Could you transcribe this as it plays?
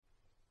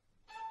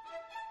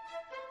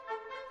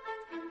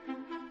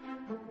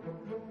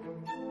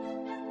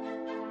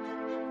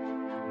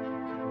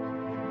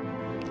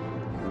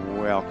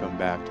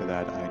back to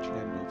that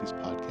IGN Movies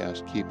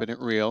podcast, Keeping It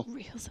Real.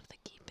 Reels of the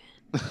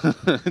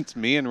Keepin. It's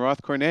me and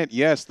Roth Cornett.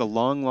 Yes, the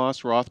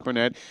long-lost Roth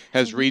Cornett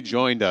has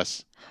rejoined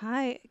us.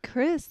 Hi.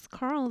 Chris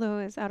Carl, though,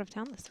 is out of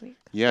town this week.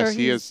 Yes,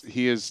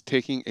 he is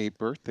taking a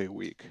birthday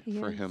week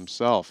for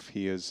himself.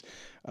 He is,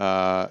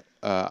 I'm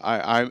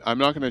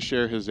not going to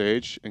share his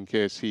age in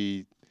case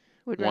he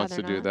wants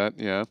to do that.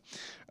 Yeah.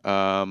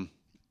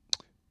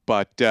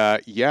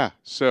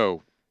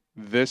 So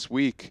this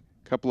week,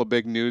 a couple of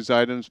big news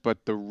items,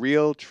 but the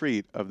real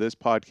treat of this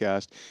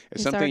podcast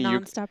is something our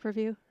nonstop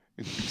review.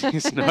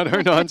 It's not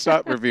our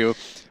nonstop review,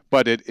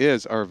 but it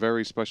is our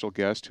very special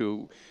guest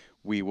who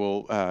we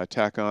will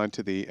tack on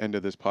to the end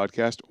of this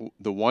podcast.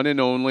 The one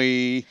and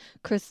only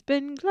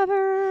Crispin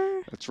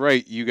Glover. That's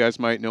right. You guys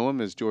might know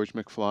him as George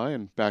McFly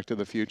in Back to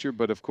the Future,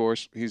 but of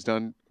course he's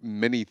done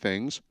many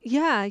things.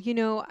 Yeah,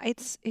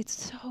 it's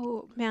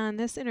so, man,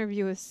 this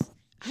interview is,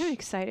 I'm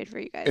excited for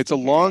you guys. It's a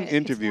long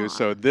interview,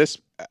 so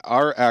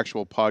our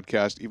actual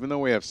podcast, even though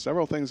we have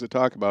several things to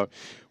talk about,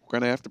 we're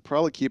going to have to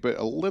probably keep it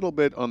a little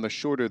bit on the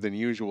shorter than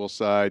usual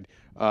side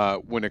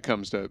when it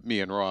comes to me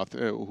and Roth,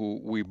 who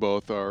we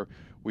both are.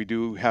 We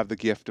do have the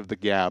gift of the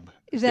gab,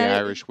 as the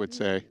Irish would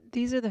say.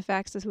 These are the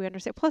facts as we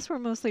understand. Plus, we're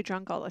mostly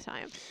drunk all the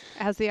time,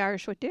 as the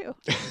Irish would do.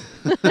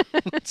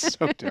 It's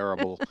so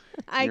terrible.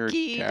 You're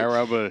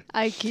terrible.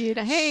 I kid.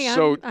 Hey,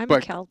 I'm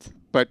a Celt.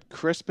 But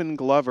Crispin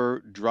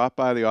Glover dropped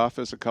by the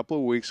office a couple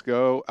of weeks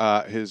ago.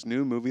 His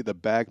new movie, The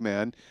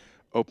Bagman,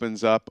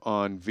 opens up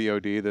on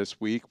VOD this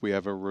week. We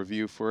have a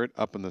review for it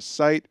up on the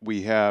site.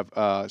 We have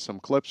some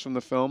clips from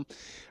the film.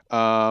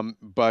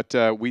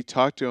 But we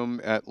talked to him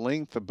at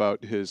length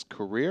about his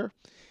career.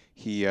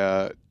 He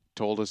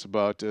told us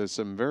about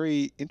some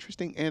very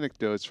interesting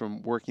anecdotes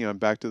from working on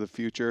Back to the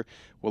Future.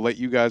 We'll let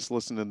you guys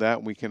listen to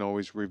that. We can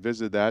always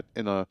revisit that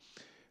in a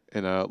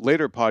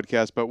later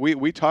podcast. But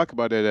we talk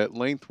about it at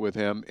length with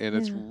him, and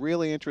it's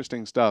really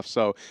interesting stuff.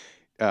 So,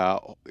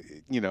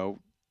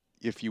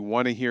 if you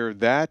want to hear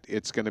that,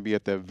 it's going to be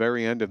at the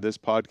very end of this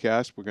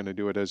podcast. We're going to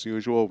do it as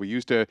usual. We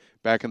used to,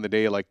 back in the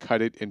day,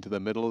 cut it into the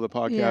middle of the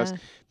podcast. Yeah.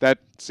 That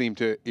seemed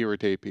to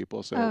irritate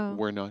people, so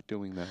we're not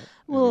doing that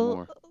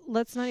anymore.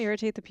 Let's not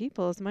irritate the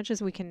people as much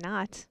as we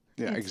cannot.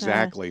 Yeah,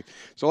 exactly.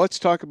 So let's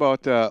talk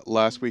about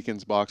last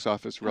weekend's box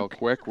office real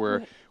quick,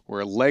 where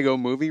Lego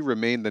Movie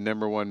remained the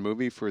 #1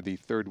 movie for the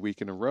third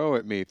week in a row.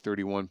 It made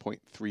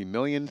 $31.3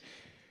 million.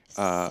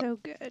 So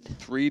good.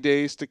 3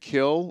 Days to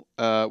Kill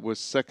was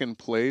second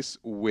place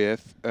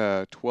with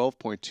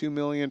 $12.2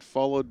 million,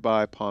 followed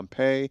by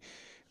Pompeii,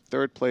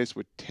 third place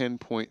with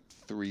 $10.3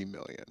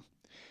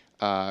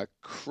 million.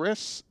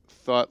 Chris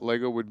thought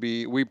Lego would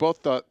be. We both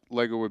thought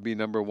Lego would be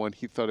 #1.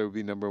 He thought it would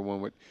be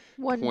 #1 with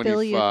 $1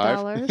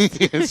 billion.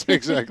 Yes,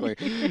 exactly.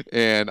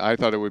 And I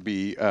thought it would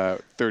be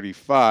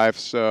 35.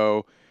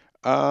 So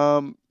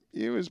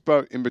it was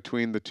about in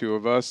between the two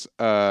of us.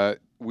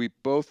 We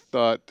both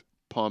thought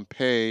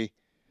Pompeii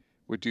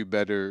would do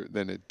better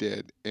than it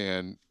did,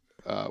 and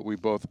we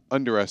both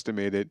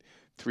underestimated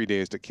 3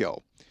 Days to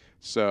Kill.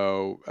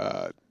 So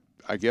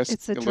I guess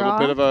it's a little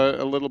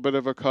bit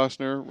of a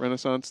Costner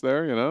renaissance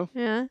there,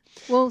 Yeah.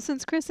 Well,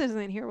 since Chris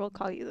isn't here, we'll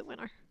call you the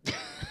winner.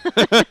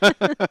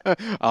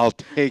 I'll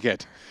take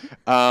it.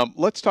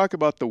 Let's talk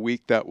about the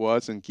week that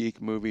was in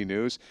geek movie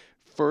news.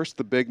 First,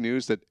 the big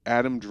news that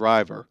Adam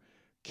Driver,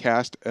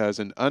 cast as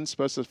an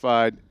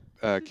unspecified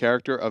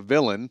character, a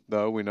villain,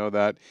 though we know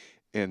that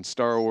in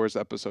Star Wars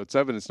Episode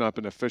 7. It's not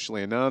been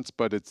officially announced,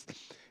 but it's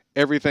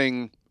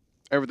everything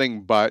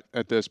but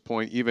at this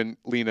point. Even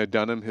Lena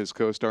Dunham, his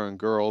co-star in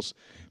Girls,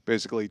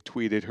 basically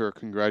tweeted her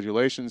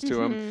congratulations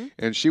to him,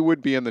 and she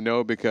would be in the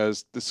know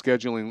because the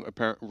scheduling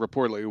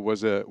reportedly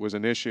was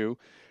an issue,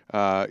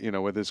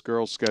 with his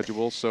Girls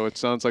schedule. So it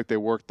sounds like they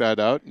worked that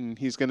out, and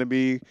he's going to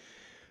be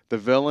the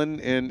villain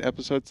in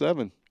Episode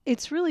 7.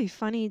 It's really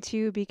funny,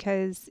 too,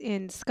 because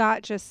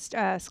Scott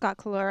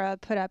Calora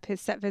put up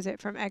his set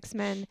visit from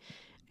X-Men,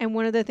 and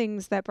one of the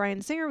things that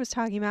Bryan Singer was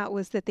talking about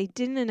was that they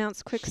didn't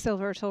announce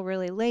Quicksilver till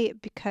really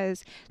late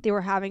because they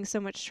were having so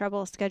much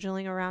trouble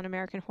scheduling around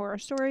American Horror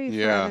Story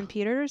for Evan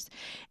Peters.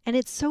 And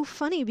it's so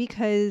funny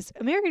because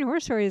American Horror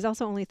Story is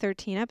also only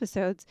 13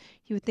 episodes.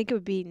 You would think it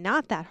would be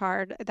not that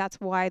hard. That's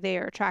why they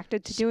are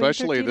attracted to doing 13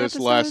 episodes. Especially this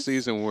last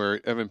season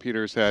where Evan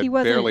Peters had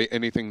barely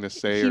anything to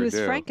say or do. He was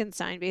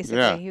Frankenstein, basically.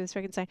 Yeah. He was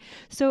Frankenstein.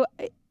 So...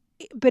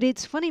 But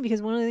it's funny because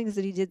one of the things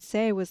that he did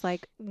say was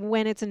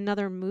when it's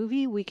another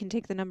movie, we can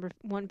take the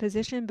 #1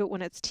 position, but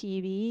when it's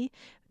TV,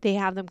 they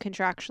have them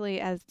contractually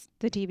as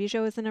the TV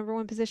show is the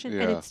 #1 position.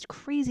 Yeah. And it's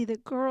crazy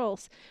that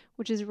Girls,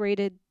 which is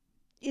rated,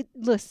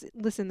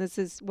 listen, this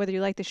is whether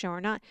you like the show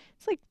or not,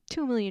 it's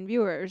 2 million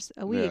viewers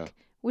a week.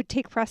 Would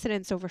take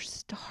precedence over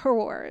Star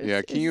Wars.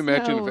 Yeah, can you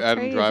imagine if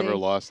Adam Driver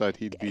lost that?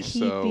 He'd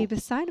be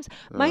beside himself.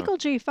 Michael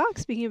J.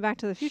 Fox, speaking of Back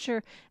to the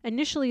Future,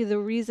 initially the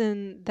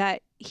reason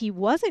that he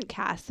wasn't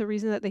cast, the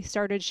reason that they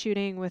started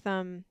shooting with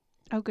Eric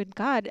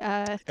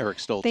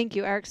Stoltz. Thank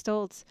you, Eric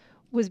Stoltz,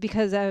 was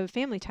because of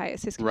family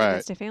ties, his Right.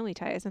 commitments to family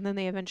ties. And then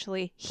they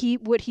eventually,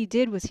 what he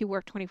did was he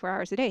worked 24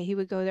 hours a day. He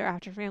would go there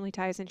after family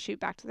ties and shoot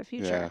Back to the Yeah.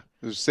 Future.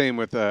 It was the same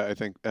with I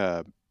think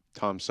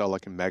Tom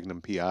Selleck and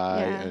Magnum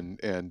PI, Yeah.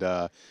 and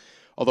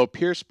although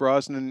Pierce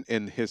Brosnan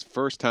in his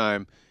first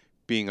time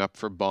being up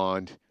for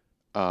Bond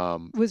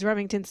Was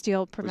Remington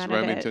Steele was prevented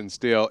it. Remington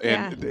Steele,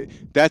 Yeah.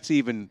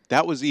 and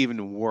that was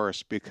even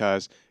worse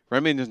because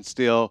Remington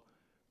Steele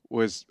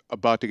was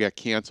about to get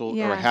canceled or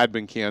Yeah. had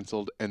been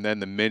canceled, and then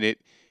the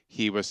minute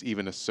he was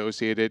even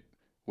associated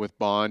with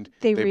Bond,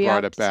 They they brought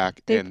it re-upped.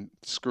 back They and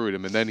screwed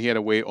him, and then he had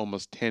to wait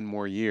almost 10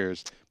 more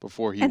years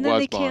before he and then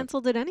was they Bond.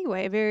 canceled it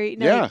anyway. Very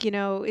Yeah, like, it's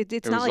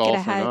it not was like it all for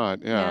had. naught.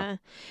 Yeah.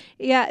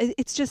 Yeah, yeah.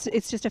 It's just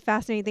a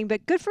fascinating thing.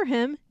 But good for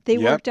him. They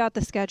Yep. worked out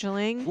the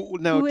scheduling.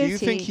 Now, Who do is you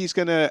think he? he's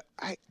gonna?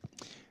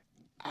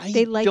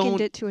 They I likened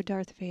don't. it to a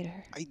Darth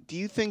Vader. Do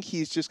you think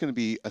he's just going to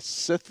be a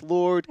Sith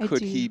Lord? I Could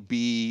do. he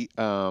be?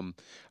 I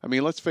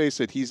mean, let's face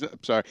it.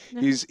 I'm sorry.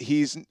 No.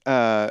 He's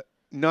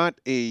not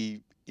a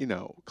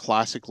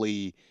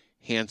classically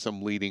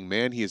handsome leading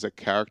man. He is a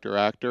character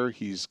actor.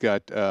 He's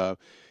got a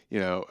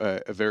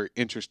very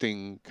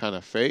interesting kind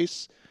of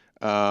face.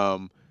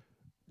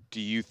 Do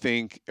you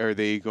think are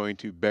they going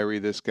to bury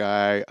this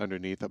guy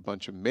underneath a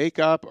bunch of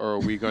makeup, or are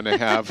we going to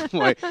have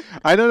like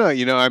I don't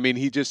know. I mean,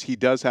 he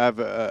does have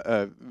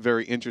a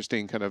very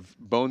interesting kind of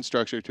bone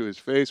structure to his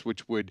face,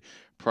 which would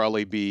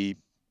probably be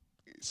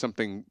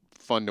something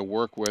fun to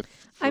work with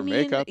for I mean,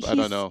 makeup. I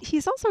don't know.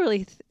 he's also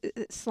really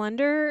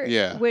slender,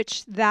 Yeah.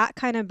 which that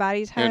kind of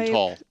body type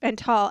And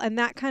tall. and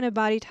that kind of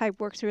body type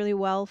works really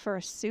well for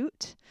a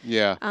suit.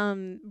 Yeah.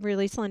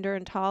 Really slender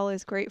and tall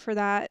is great for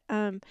that.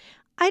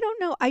 I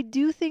don't know. I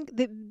do think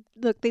that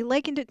look, they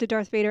likened it to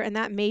Darth Vader, and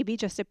that may be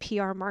just a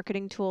PR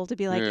marketing tool to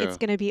be like, Yeah. it's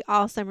going to be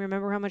awesome.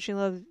 Remember how much you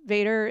love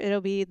Vader?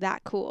 It'll be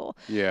that cool.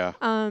 Yeah.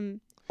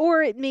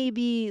 Or it may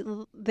be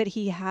that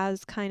he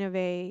has kind of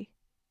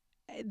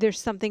there's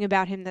something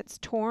about him that's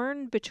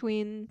torn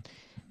between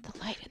the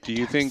light and the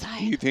dark side.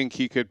 Do you think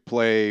he could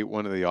play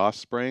one of the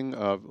offspring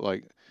of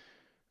like,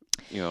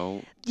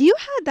 You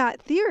had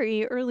that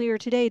theory earlier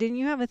today, didn't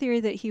you? Have a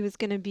theory that he was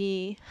going to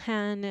be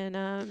Han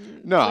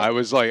and No, I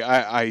was like,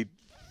 I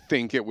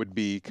think it would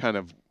be kind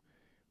of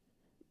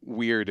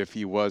weird if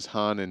he was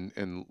Han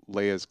and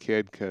Leia's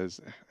kid,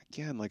 because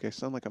again, like I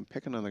sound like I'm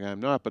picking on the guy,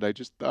 I'm not, but I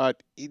just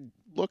thought he'd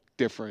look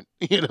different,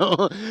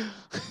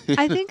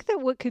 I think that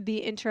what could be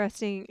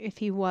interesting if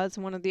he was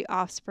one of the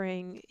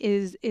offspring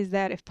is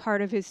that if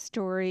part of his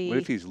story, What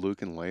if he's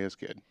Luke and Leia's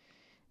kid?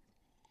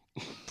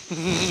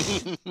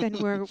 then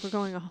we're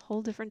going a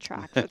whole different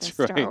track for That's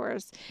this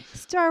right.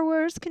 Star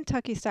Wars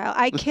Kentucky style.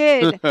 I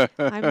kid.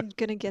 I'm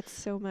gonna get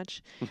so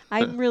much.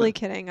 I'm really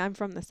kidding. I'm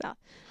from the South.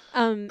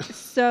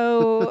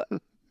 So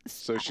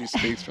So she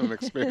speaks from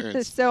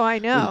experience. so I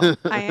know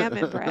I am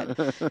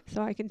inbred,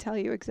 so I can tell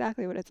you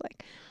exactly what it's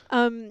like.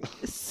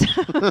 So,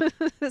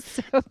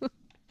 so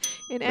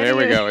in any There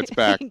we go. It's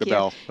back. thank The you.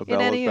 bell. The bell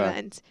In any is back.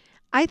 event,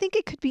 I think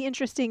it could be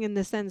interesting in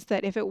the sense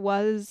that if it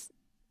was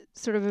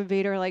sort of a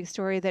Vader-like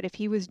story, that if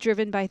he was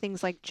driven by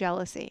things like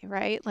jealousy,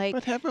 right? Like,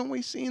 But haven't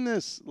we seen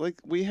this? Like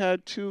we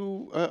had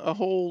a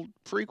whole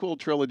prequel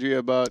trilogy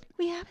about.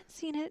 we haven't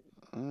seen it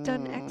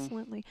done Mm.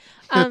 excellently.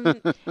 I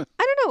don't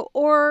know.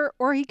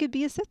 Or he could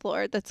be a Sith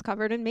Lord that's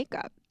covered in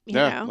makeup. You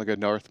know? Like a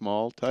Darth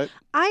Maul type.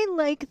 I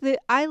like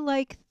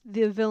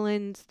the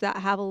villains that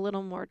have a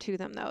little more to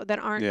them though, that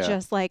aren't Yeah.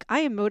 just like I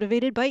am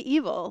motivated by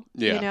evil.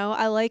 Yeah.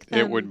 I like them.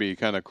 It would be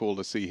kind of cool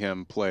to see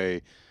him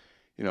play,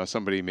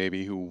 somebody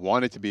maybe who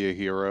wanted to be a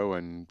hero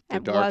and the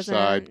And dark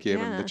side wasn't, gave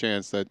him the yeah.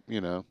 chance that,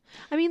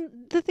 I mean,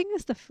 the thing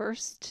is, the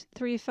first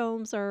 3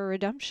 films are a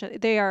redemption.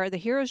 They are the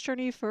hero's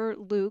journey for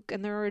Luke,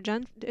 and they're a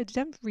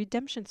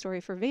redemption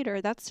story for Vader.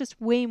 That's just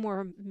way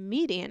more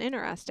meaty and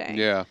interesting.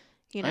 yeah.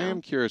 You know? I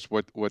am curious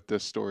what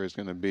this story is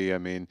going to be. I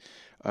mean,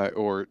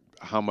 or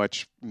how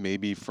much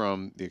maybe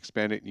from the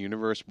expanded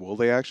universe will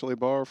they actually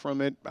borrow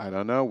from it? I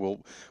don't know.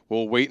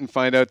 We'll wait and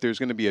find out. There's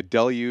going to be a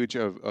deluge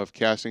of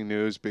casting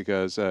news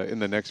because in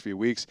the next few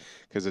weeks,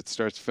 because it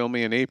starts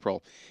filming in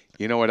April.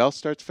 You know what else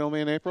starts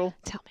filming in April?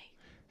 Tell me.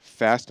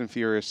 Fast and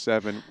Furious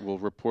 7 will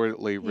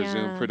reportedly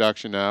resume Yeah.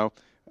 production now.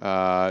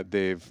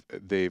 They've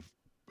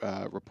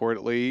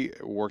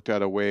reportedly worked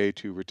out a way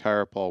to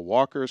retire Paul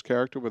Walker's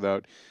character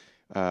without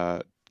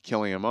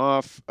killing him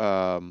off.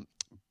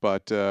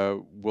 But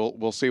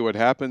we'll see what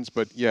happens.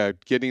 But yeah,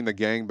 getting the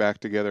gang back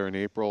together in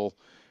April,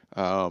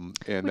 and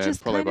Which then is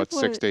probably kind of about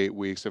 6 what- to 8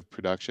 weeks of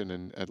production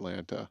in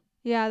Atlanta.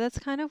 Yeah, that's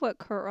kind of what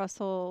Kurt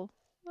Russell.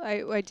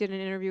 I did an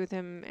interview with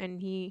him, and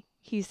he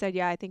said,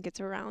 yeah, I think it's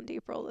around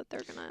April that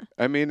they're gonna.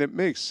 I mean, it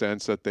makes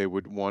sense that they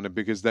would want to,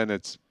 because then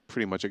it's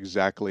pretty much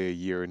exactly a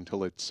year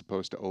until it's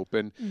supposed to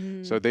open.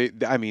 Mhm. So they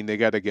got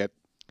to get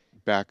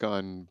back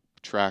on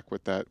track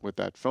with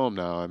that film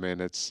now. I mean,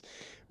 it's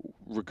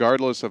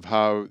regardless of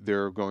how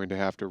they're going to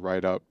have to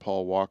write out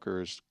Paul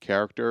Walker's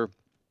character,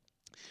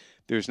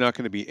 there's not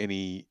going to be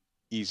any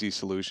easy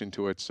solution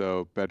to it.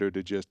 So better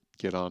to just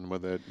get on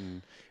with it.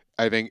 And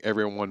I think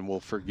everyone will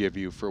forgive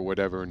you for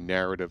whatever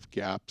narrative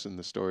gaps in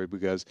the story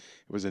because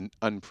it was an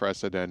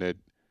unprecedented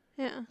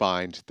Yeah.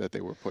 bind that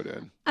they were put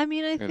in. I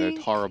mean, I And a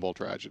think. horrible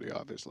tragedy,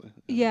 obviously.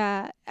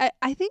 Yeah,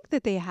 I think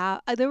that they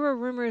have. There were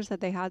rumors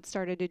that they had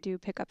started to do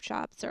pickup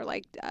shops or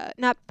like,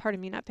 not, pardon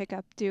me, not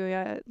pickup,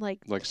 do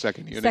Like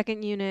second unit.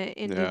 second unit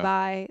in Yeah.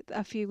 Dubai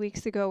a few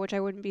weeks ago, which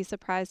I wouldn't be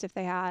surprised if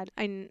they had.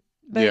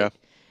 But Yeah.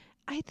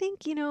 I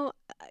think,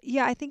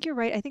 yeah, I think you're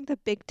right. I think the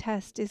big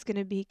test is going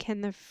to be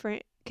can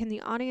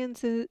the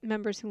audience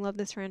members who love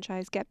this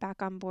franchise get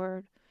back on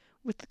board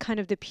with kind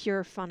of the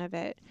pure fun of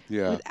it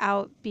Yeah.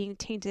 without being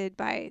tainted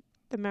by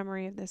the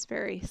memory of this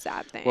very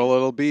sad thing. Well,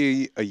 it'll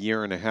be a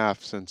year and a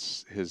half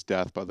since his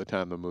death by the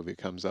time the movie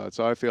comes out.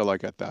 So I feel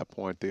like at that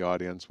point the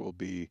audience will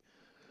be,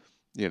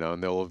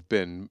 and there'll have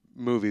been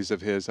movies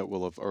of his that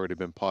will have already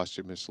been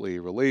posthumously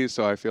released.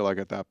 So I feel like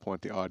at that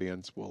point the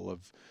audience will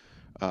have,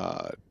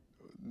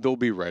 they'll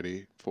be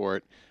ready for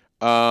it.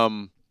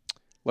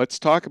 Let's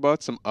talk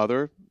about some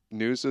other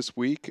news this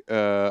week.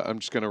 I'm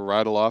just going to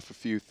rattle off a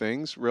few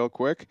things real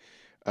quick.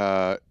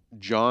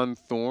 John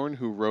Thorne,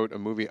 who wrote a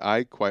movie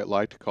I quite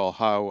liked called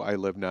How I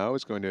Live Now,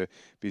 is going to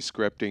be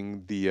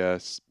scripting the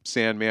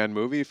Sandman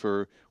movie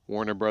for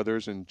Warner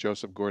Brothers and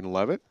Joseph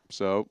Gordon-Levitt.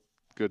 So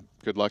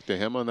good luck to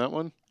him on that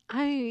one.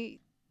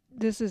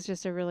 This is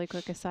just a really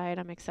quick aside.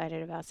 I'm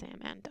excited about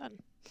Sandman done.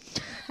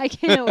 I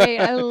can't wait.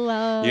 I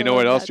love. You know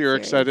what else that you're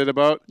series. excited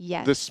about?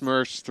 Yes. The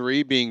Smurfs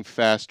 3 being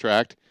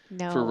fast-tracked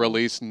No. for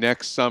release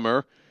next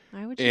summer.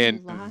 Why would you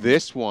And lie?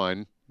 this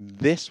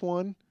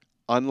one,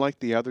 unlike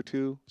the other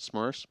two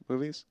Smurfs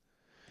movies,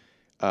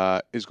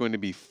 is going to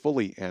be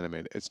fully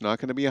animated. It's not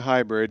going to be a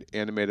hybrid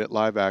animated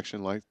live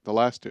action like the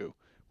last two,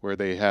 where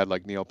they had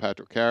like Neil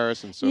Patrick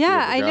Harris and Sofia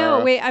Yeah, I know.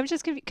 Vergara. Wait, I'm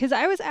just confused because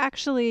I was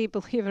actually,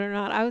 believe it or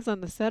not, I was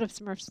on the set of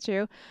Smurfs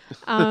 2.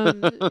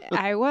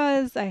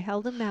 I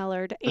held a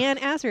mallard and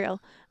Asriel.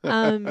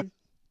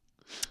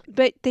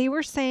 But they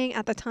were saying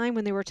at the time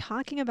when they were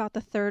talking about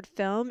the third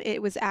film,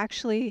 it was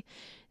actually.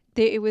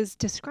 It was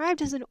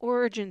described as an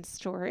origin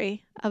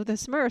story of the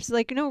Smurfs.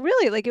 Like, no,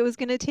 really, like it was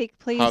going to take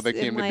place. How they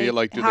came to be,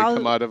 like, did they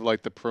come out of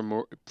like the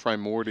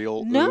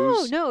primordial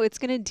ooze? No, it's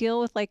going to deal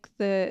with like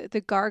the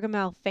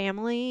Gargamel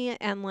family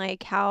and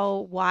like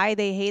why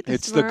they hate the Smurfs.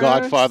 It's the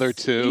Godfather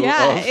 2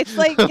 Yeah, of, it's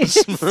like of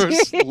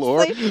Smurfs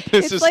lore.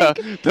 This is like,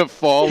 the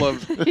fall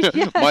of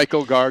Yeah.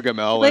 Michael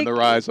Gargamel Like, and the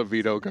rise of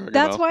Vito Gargamel.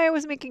 That's why I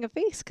was making a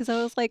face because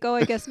I was like, oh,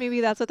 I guess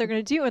maybe that's what they're going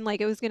to do. And like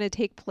it was going to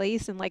take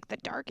place in like the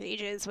Dark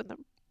Ages when the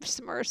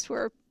Smurfs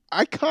were.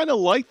 I kind of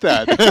like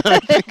that. I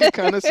think it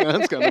kind of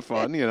sounds kind of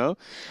fun,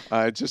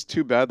 It's just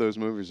too bad those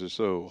movies are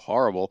so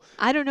horrible.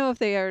 I don't know if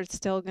they are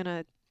still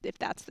gonna, if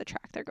that's the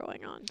track they're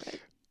going on. But.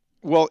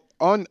 Well,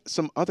 on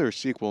some other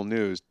sequel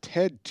news,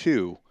 Ted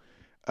 2,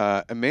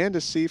 Amanda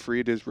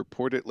Seyfried is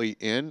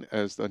reportedly in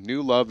as the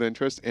new love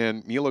interest,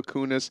 and Mila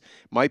Kunis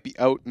might be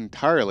out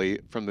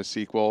entirely from the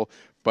sequel,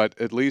 but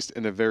at least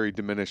in a very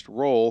diminished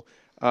role.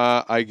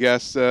 I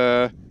guess.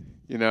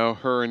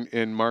 Her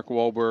and Mark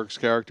Wahlberg's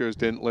characters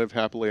didn't live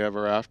happily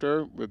ever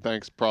after, but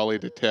thanks probably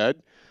to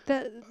Ted.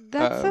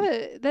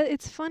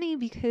 It's funny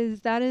because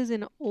that is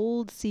an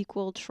old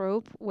sequel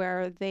trope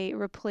where they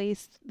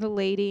replace the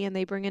lady and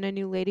they bring in a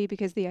new lady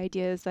because the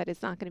idea is that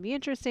it's not going to be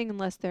interesting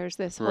unless there's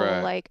this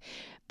whole like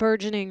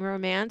burgeoning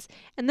romance.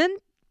 And then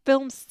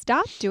films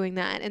stopped doing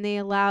that and they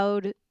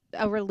allowed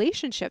a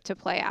relationship to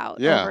play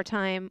out over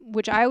time,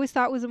 which I always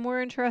thought was a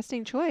more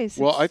interesting choice.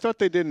 Well, I thought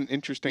they did an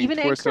interesting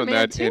twist on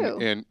that.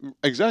 Too.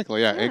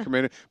 Exactly,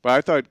 Anchorman. But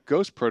I thought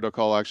Ghost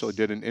Protocol actually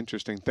did an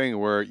interesting thing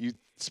where you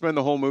spend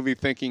the whole movie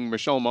thinking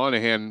Michelle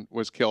Monaghan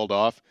was killed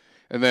off,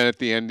 and then at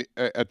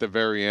the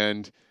very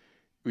end,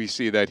 we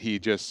see that he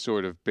just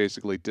sort of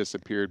basically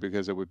disappeared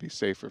because it would be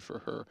safer for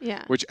her.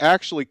 Yeah. Which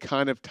actually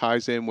kind of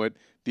ties in with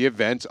the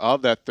events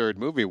of that third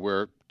movie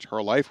where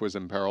her life was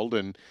imperiled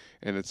and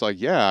it's like,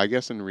 yeah, I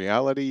guess in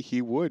reality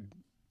he would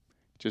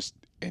just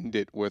end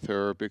it with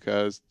her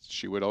because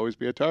she would always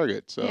be a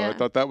target. So I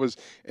thought that was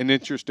an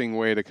interesting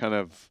way to kind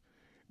of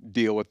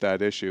deal with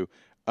that issue.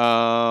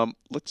 Let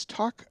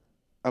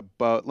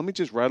me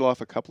just rattle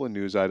off a couple of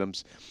news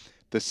items.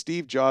 The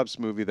Steve Jobs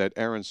movie that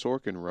Aaron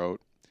Sorkin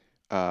wrote,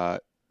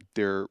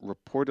 they're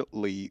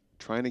reportedly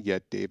trying to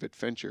get David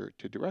Fincher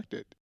to direct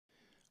it.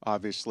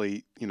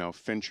 Obviously,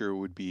 Fincher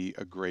would be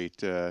a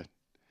great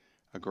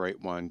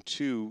one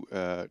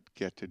to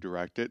get to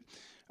direct it.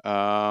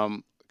 A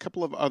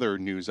couple of other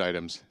news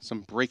items,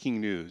 some breaking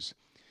news.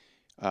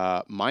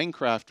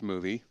 Minecraft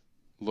movie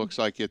looks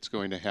like it's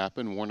going to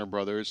happen. Warner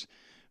Brothers,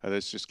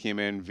 this just came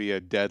in via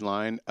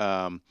Deadline.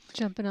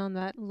 Jumping on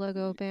that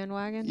Lego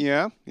bandwagon.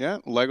 Yeah.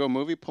 Lego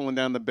movie pulling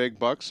down the big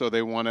bucks, so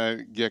they want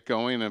to get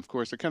going. And of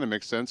course, it kind of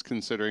makes sense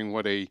considering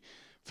what a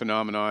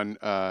phenomenon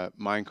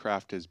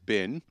Minecraft has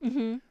been.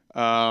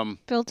 Mm-hmm.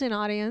 Built-in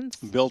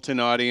audience,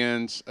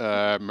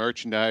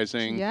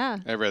 merchandising,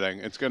 everything.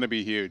 It's going to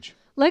be huge.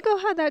 Lego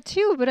had that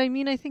too, but I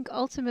mean, I think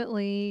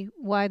ultimately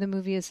why the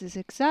movie is a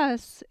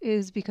success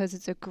is because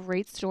it's a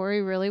great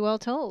story, really well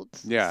told.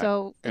 Yeah,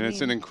 So, and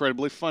it's an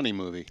incredibly funny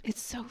movie it's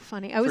so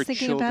funny. I for was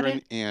thinking about children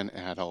it and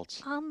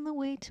adults. on the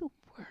way to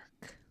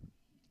work.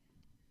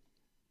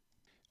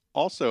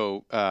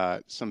 Also,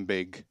 some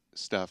big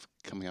stuff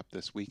coming up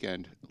this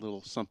weekend. A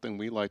little something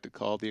we like to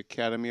call the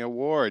Academy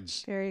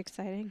Awards. Very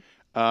exciting.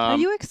 Are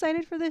you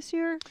excited for this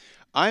year?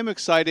 I'm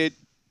excited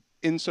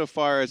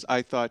insofar as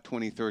I thought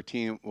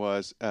 2013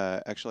 was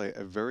actually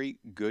a very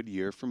good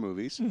year for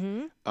movies,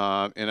 Mm-hmm.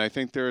 and I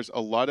think there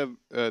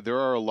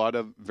are a lot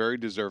of very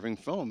deserving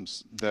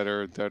films that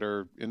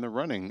are in the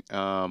running.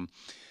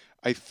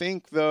 I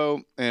think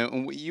though,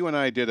 and you and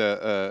I did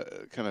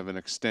a kind of an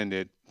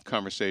extended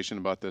conversation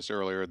about this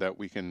earlier that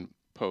we can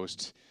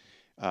post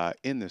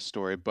in this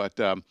story, but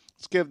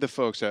let's give the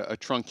folks a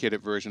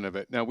truncated version of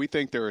it. Now, we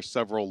think there are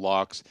several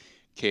locks.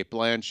 Kate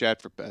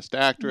Blanchett for Best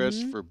Actress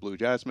Mm-hmm. for Blue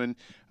Jasmine,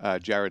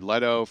 Jared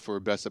Leto for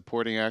Best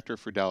Supporting Actor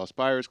for Dallas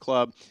Buyers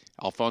Club,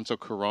 Alfonso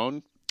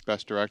Cuarón,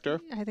 Best Director.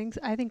 I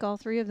think all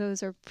three of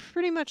those are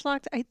pretty much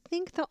locked. I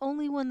think the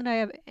only one that I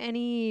have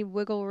any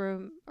wiggle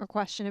room or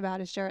question about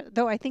is Jared.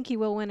 Though I think he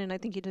will win and I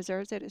think he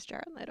deserves it. Is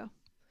Jared Leto?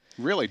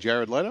 Really,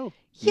 Jared Leto?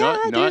 Yeah,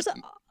 Not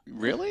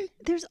really.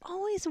 there's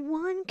always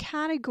one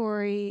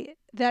category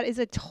that is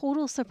a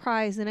total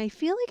surprise, and I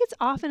feel like it's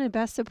often a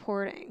Best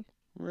Supporting.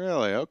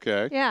 Really?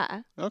 Okay.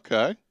 Yeah,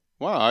 Okay.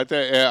 Wow. I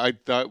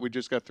thought we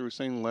just got through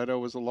saying Leto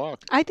was a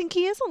lock. I think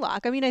he is a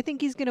lock. I mean, I think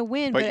he's going to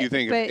win. But you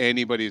think if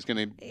anybody's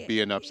going to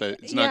be an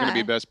upset, it's not going to be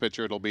yeah. Best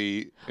Picture. It'll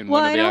be in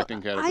Well, one of I the don't.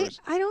 acting categories.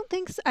 I don't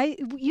think so.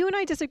 You and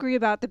I disagree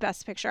about the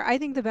Best Picture. I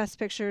think the Best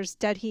Picture is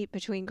dead heat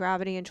between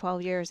Gravity and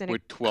 12 Years, and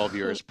With 12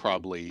 years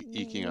probably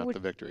eking out would- the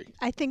victory.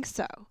 I think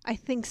so. I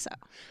think so.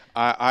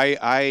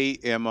 I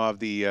am of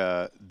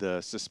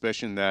the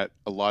suspicion that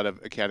a lot of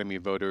Academy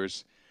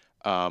voters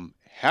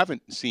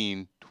haven't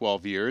seen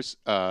 12 years,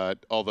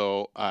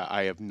 although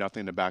I have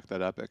nothing to back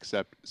that up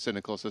except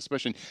cynical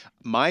suspicion.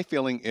 My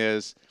feeling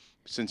is,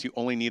 since you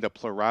only need a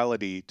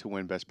plurality to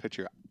win Best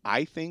Picture,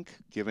 I think,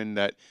 given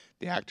that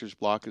the actors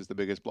block is the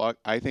biggest block,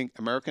 I think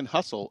American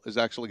Hustle is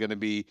actually going to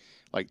be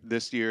like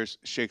this year's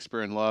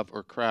Shakespeare in Love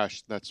or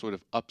Crash, that sort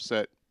of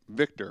upset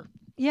victor.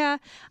 Yeah,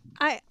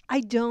 I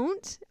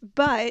don't,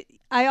 but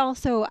I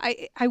also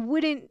I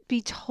wouldn't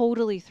be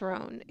totally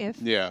thrown if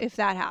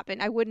that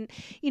happened. I wouldn't,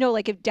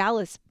 like if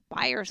Dallas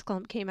Buyers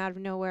Club came out of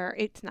nowhere,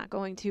 it's not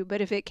going to,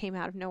 but if it came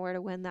out of nowhere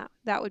to win,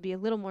 that would be a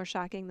little more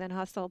shocking than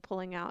Hustle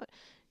pulling out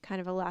kind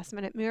of a last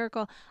minute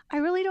miracle. I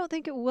really don't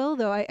think it will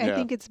though. I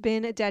think it's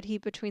been a dead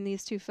heat between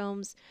these two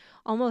films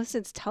almost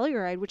since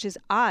Telluride, which is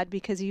odd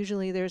because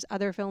usually there's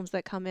other films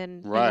that come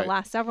in the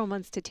last several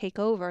months to take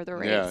over the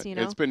race,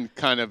 It's been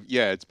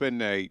it's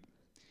been a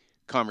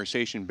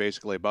conversation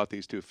basically about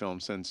these two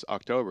films since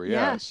October.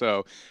 Yeah.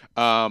 So,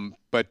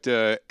 but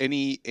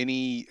any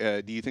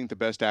do you think the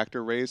Best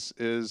Actor race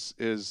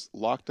is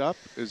locked up?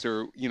 Is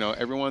there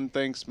everyone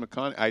thinks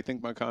McConaughey? I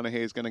think McConaughey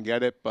is going to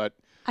get it, but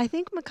I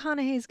think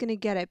McConaughey is going to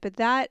get it. But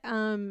that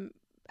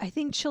I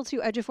think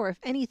Chill2 Ejiofor, if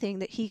anything,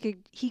 that he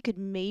could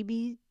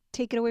maybe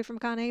take it away from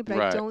McConaughey, but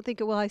I don't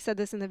think it will. I said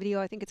this in the video.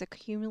 I think it's a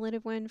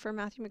cumulative win for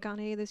Matthew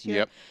McConaughey this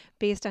year,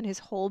 based on his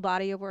whole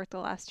body of work the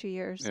last 2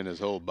 years. And his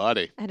whole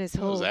body. And his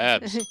whole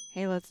abs.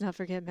 Hey, let's not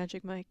forget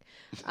Magic Mike.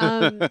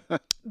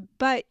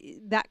 But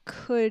that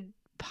could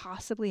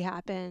possibly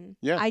happen.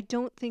 Yeah. I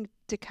don't think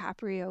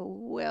DiCaprio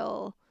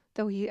will,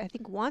 though I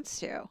think wants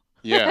to.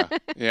 Yeah.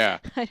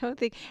 I don't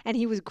think, and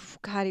he was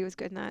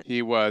good in that.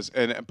 He was,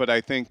 but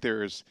I think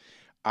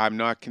I'm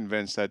not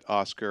convinced that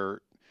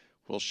Oscar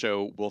will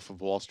show Wolf of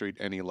Wall Street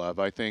any love.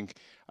 I think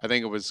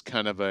it was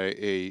kind of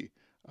it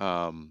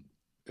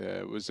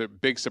was a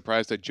big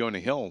surprise that Jonah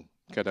Hill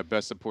got a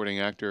Best Supporting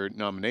Actor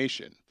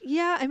nomination.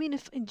 Yeah, I mean,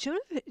 if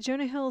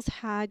Jonah Hill's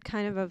had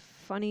kind of a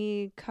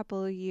funny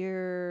couple of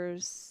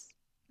years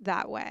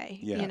that way,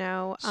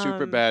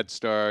 Superbad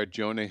star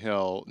Jonah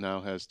Hill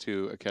now has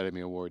 2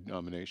 Academy Award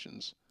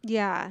nominations.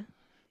 Yeah.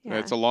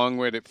 It's a long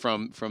way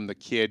from the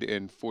kid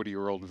and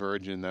 40-year-old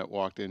virgin that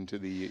walked into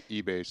the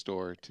eBay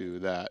store to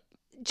that.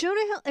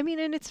 Jonah Hill, I mean,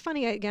 and it's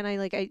funny, again,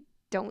 I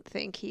don't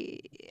think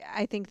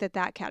I think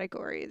that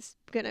category is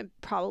going to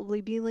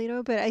probably be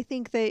Leto, but I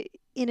think that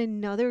in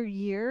another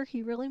year,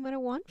 he really might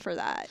have won for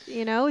that.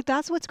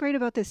 That's what's great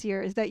about this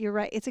year is that you're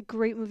right. It's a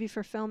great movie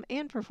for film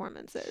and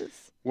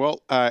performances.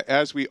 Well,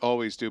 as we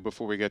always do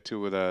before we get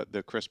to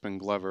the Crispin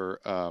Glover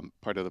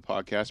part of the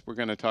podcast, we're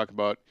going to talk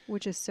about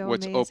what's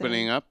amazing.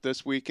 Opening up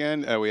this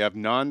weekend. We have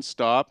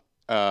Nonstop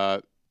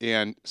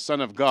and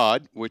Son of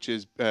God, which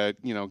is, get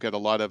a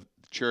lot of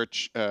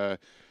churchgoers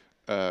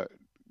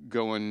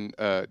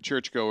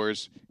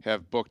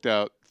have booked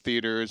out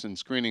theaters and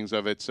screenings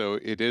of it, so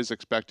it is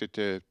expected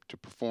to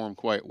perform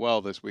quite well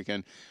this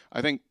weekend.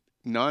 I think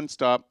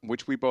Nonstop,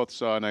 which we both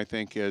saw, and I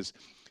think is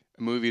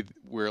a movie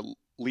where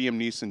Liam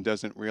Neeson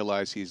doesn't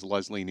realize he's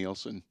Leslie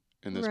Nielsen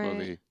in this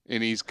movie,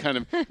 and he's kind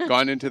of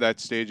gone into that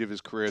stage of his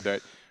career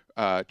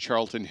that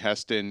Charlton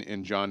Heston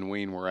and John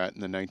Wayne were at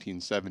in the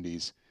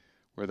 1970s,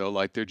 where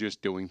they're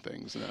just doing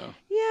things now.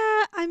 Yeah,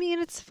 I mean,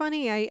 it's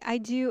funny. I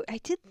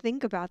did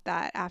think about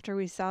that after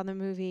we saw the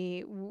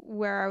movie,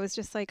 where I was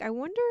just like, I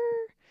wonder,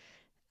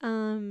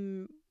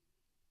 um,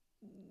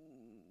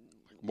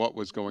 What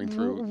was going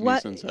through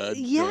what? Neeson's head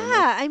Yeah, doing this?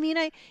 I mean,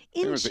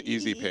 It was an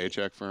easy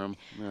paycheck for him.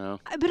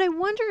 but I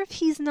wonder if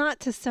he's not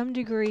to some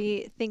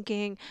degree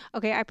thinking,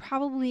 okay,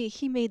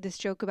 he made this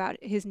joke about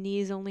his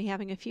knees only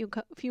having a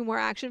few more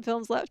action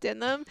films left in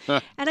them,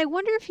 and I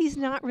wonder if he's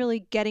not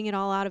really getting it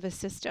all out of his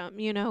system,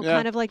 Yeah,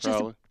 kind of like just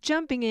probably.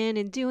 jumping in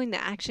and doing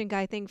the action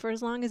guy thing for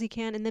as long as he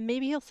can, and then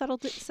maybe he'll settle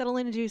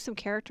in and do some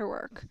character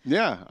work.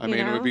 Yeah, I mean,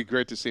 it would know? be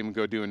great to see him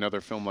go do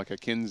another film like a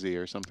Kinsey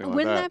or something like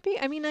Wouldn't that. that be?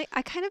 I mean,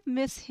 I kind of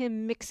miss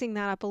him mixing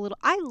that up a little.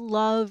 I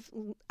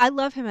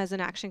love him as an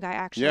action guy.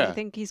 Actually, Yeah. I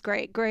think he's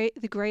great.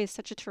 The Gray is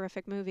such a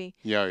terrific movie.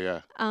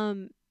 Yeah.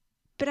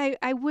 But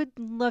I would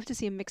love to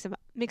see him mix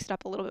it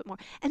up a little bit more.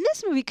 And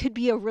this movie could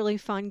be a really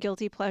fun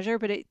guilty pleasure,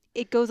 but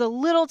it goes a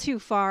little too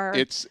far.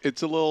 It's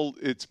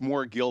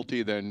more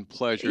guilty than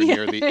pleasure Yeah.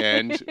 near the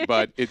end,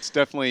 but it's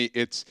definitely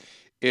it's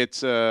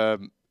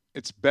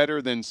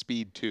better than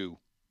Speed 2.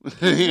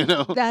 You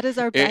know, That is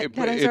our bet.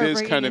 it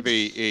is kind of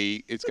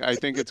I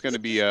think it's going to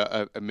be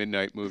a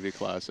midnight movie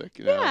classic.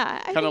 You know, Yeah,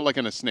 kind of like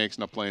in a Snakes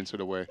Not Playing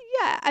sort of way.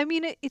 Yeah, I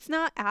mean it's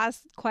not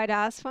quite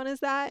as fun as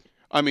that.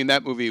 I mean,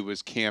 that movie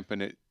was camp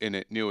and it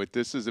knew it.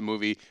 This is a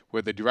movie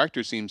where the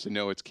director seems to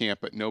know it's camp,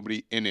 but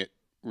nobody in it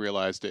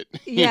realized it.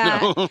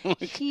 Yeah,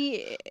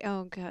 You know?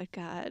 oh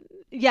God.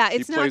 Yeah,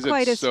 it's he not plays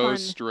quite it as so fun.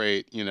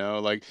 straight,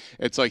 like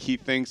it's like he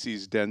thinks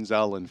he's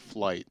Denzel in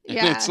Flight.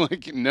 Yeah. It's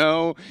like,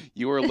 no,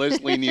 you are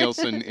Leslie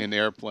Nielsen in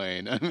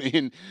Airplane. I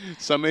mean,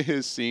 some of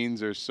his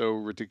scenes are so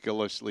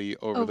ridiculously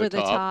over the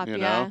top,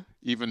 yeah.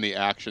 Even the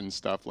action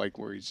stuff, like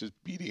where he's just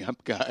beating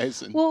up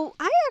guys. And Well,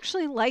 I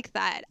actually like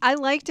that. I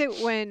liked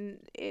it when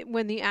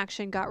the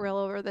action got real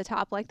over the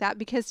top like that,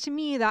 because to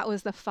me that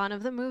was the fun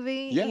of the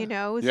movie. Yeah.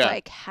 It's Yeah.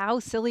 like how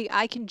silly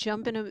I can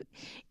jump in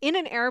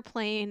an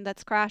airplane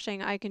that's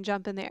crashing. I can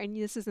jump in there,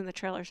 and this is in the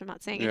trailer, so I'm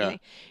not saying Yeah. anything.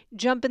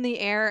 Jump in the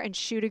air and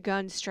shoot a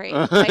gun straight.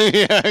 Like,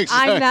 yeah,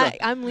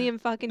 exactly. I'm Liam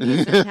fucking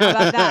Neeson. How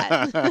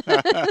about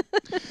that?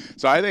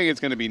 So I think it's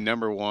going to be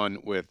number one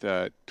with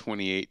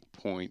 28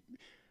 point.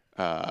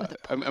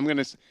 I'm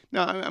gonna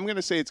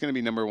say it's gonna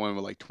be number one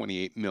with like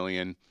 28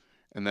 million,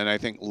 and then I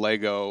think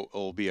Lego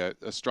will be a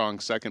strong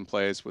second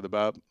place with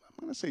about, I'm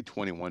gonna say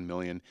 21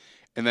 million,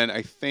 and then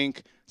I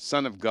think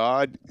Son of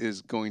God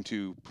is going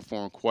to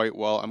perform quite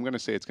well. I'm gonna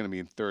say it's gonna be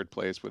in third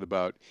place with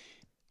about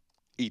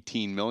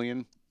 18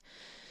 million.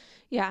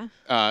 Yeah.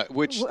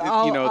 Which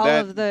all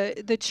that of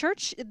the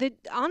church,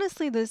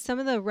 honestly, some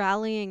of the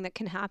rallying that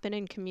can happen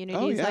in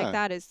communities yeah. like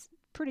that is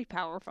pretty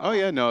powerful. Oh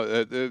yeah,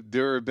 no,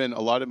 there have been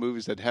a lot of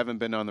movies that haven't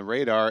been on the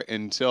radar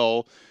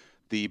until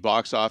the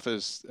box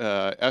office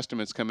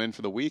estimates come in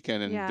for the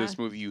weekend, and Yeah. this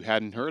movie you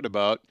hadn't heard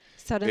about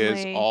Suddenly,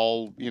 is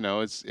all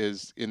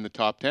is in the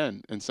top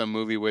 10, and some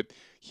movie with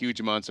huge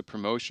amounts of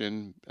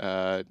promotion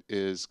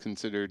is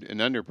considered an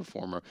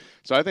underperformer.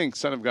 So I think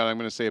Son of God, I'm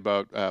going to say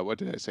about what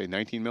did I say,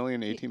 19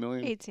 million, 18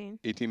 million,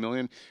 18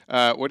 million.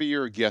 What are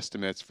your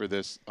guesstimates for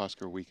this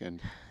Oscar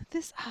weekend?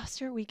 This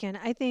Oscar weekend,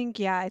 I think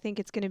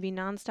it's going to be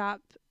nonstop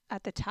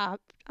at the top.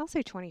 I'll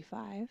say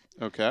 25.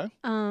 Okay.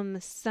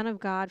 Son of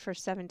God for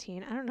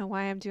 17. I don't know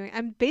why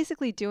I'm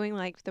basically doing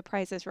like The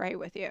Price is Right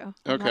with you.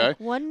 I'm Okay. like,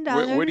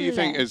 $1 What do you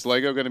think? less. Is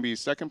Lego going to be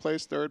second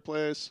place, third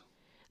place?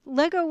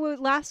 Lego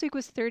last week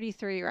was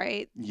 33,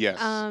 right? Yes.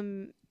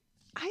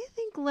 I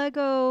think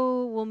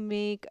Lego will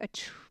make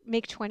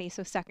 20,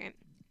 so second.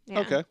 Yeah.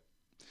 Okay.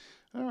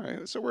 All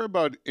right. So we're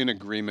about in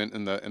agreement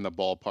in the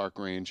ballpark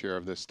range here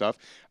of this stuff.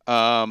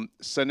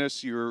 Send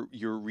us your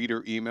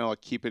reader email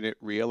at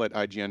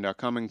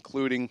keepingitreal@ign.com,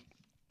 including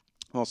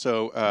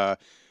also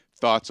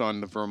thoughts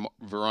on the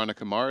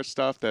Veronica Mars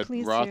stuff that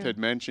Please Roth do. had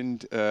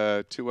mentioned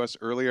to us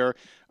earlier.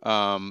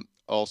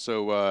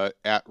 Also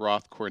at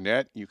Roth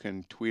Cornett, you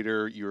can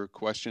tweeter your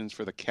questions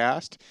for the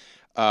cast.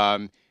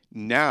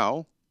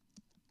 Now,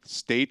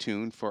 stay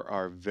tuned for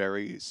our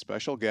very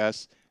special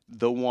guest,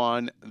 the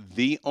one,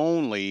 the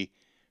only,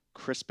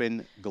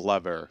 Crispin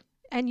Glover.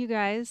 And you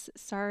guys,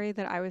 sorry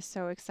that I was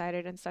so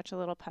excited and such a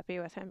little puppy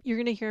with him. You're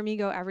going to hear me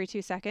go every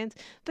 2 seconds,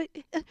 but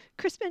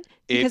Crispin,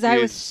 because I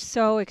was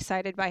so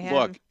excited by him.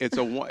 Look,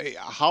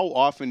 how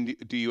often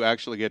do you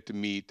actually get to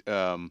meet?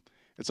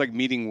 It's like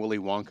meeting Willy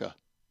Wonka.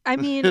 I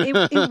mean,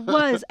 it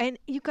was. And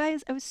you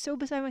guys, I was so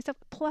beside myself.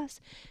 Plus,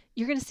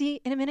 you're going to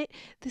see in a minute,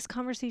 this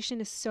conversation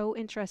is so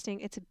interesting.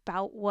 It's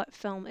about what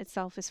film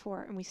itself is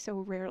for, and we so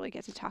rarely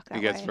get to talk that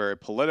way. It gets very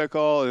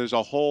political.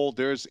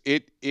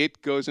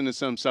 It goes into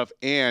some stuff,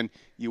 and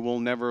you will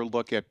never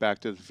look at Back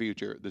to the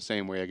Future the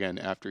same way again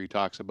after he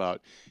talks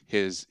about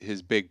his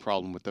big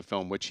problem with the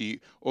film, which he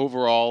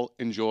overall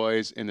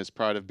enjoys and is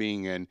proud of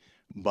being in.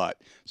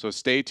 So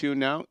stay tuned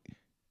now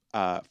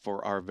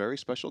for our very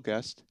special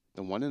guest,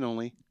 the one and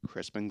only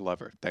Crispin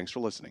Glover. Thanks for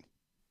listening.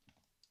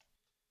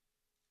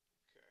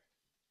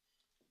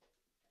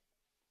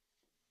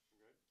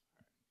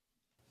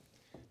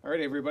 All right,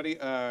 everybody.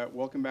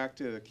 Welcome back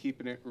to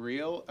Keeping It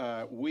Real.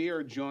 We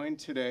are joined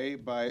today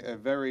by a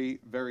very,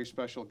 very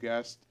special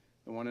guest,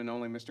 the one and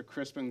only Mr.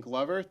 Crispin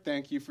Glover.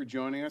 Thank you for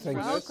joining us for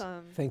this.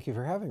 Welcome. Thank you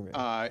for having me.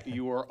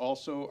 You are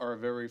also our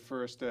very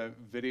first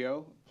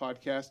video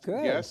podcast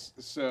Good. guest.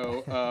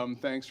 So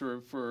thanks for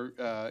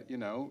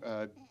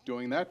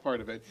doing that part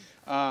of it.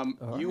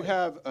 You right.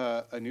 have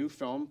a new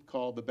film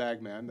called The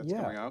Bagman that's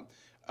Yeah. coming out.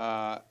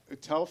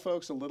 Tell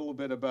folks a little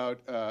bit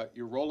about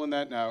your role in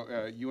that.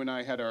 Now, you and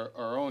I had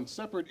our own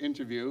separate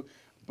interview,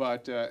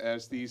 but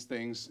as these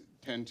things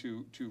tend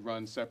to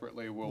run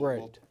separately, we'll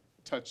Right.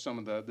 touch some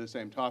of the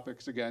same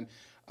topics again.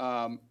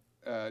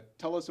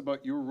 Tell us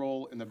about your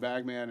role in The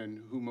Bagman and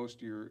who most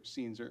of your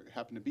scenes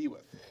happen to be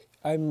with.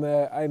 I'm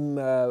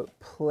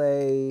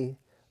play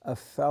a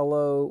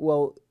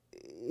fellow,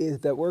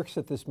 that works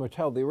at this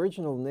motel. The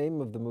original name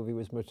of the movie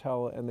was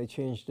Motel, and they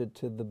changed it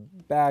to The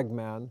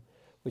Bagman,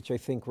 which I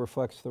think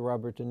reflects the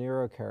Robert De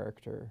Niro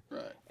character.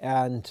 Right.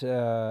 And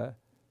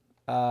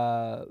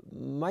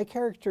my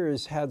character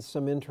has had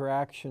some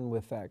interaction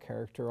with that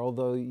character,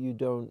 although you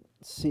don't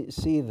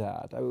see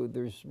that.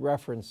 There's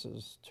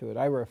references to it.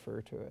 I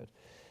refer to it.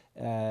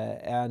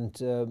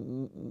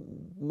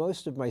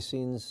 Most of my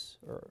scenes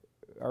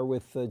are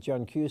with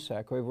John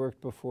Cusack, who I've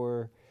worked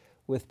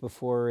with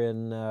before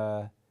in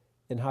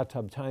Hot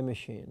Tub Time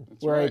Machine,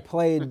 That's where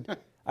right.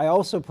 I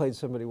also played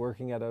somebody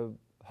working at a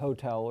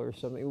hotel or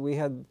something. We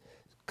had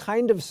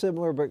kind of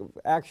similar, but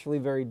actually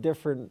very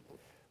different,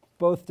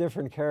 both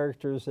different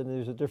characters, and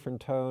there's a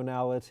different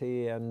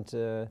tonality and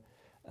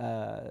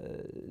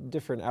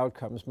different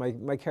outcomes.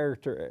 My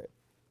character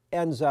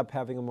ends up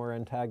having a more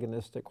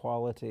antagonistic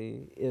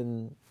quality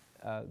in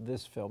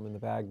this film, in The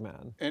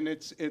Bagman. And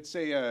it's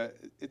a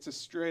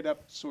straight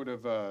up sort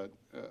of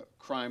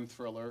crime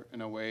thriller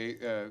in a way.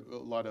 A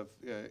lot of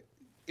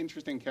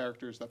interesting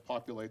characters that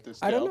populate this.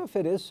 I don't tale. know if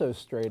it is so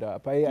straight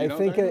up. I don't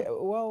think think?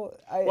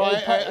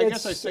 I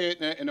guess I say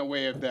it in a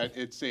way of that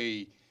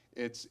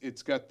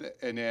it's got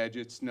an edge.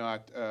 It's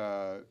not.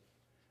 I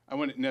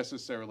wouldn't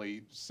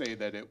necessarily say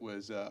that it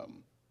was. I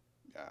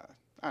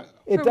don't know.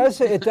 It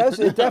does. It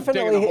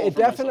definitely. hole It for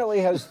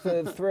definitely has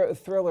the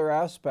thriller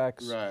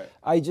aspects. Right.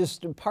 I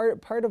just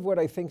part of what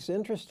I think's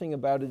interesting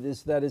about it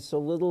is that it's a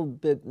little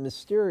bit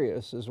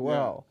mysterious as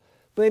well.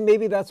 But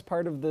maybe that's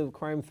part of the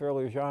crime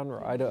thriller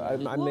genre.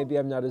 Maybe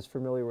I'm not as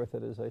familiar with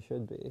it as I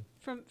should be.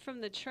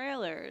 From the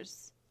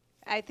trailers,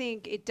 I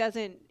think it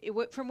doesn't.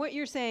 From what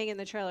you're saying in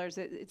the trailers,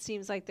 it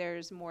seems like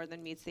there's more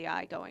than meets the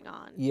eye going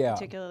on. Yeah.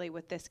 Particularly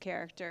with this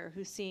character,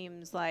 who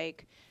seems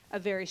like a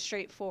very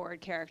straightforward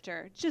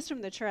character. Just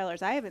from the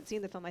trailers, I haven't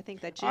seen the film. I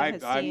think that Jim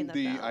has seen the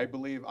film. I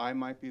believe I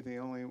might be the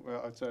only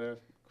outside of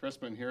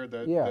Crispin here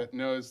that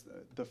knows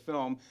the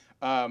film.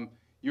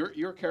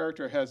 Your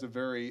character has a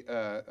very.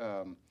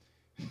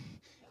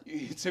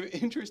 It's an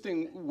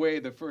interesting way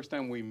the first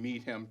time we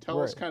meet him.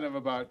 Tell us kind of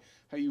about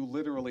how you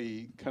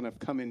literally kind of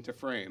come into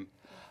frame.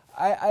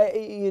 It's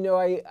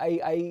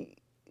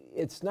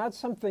not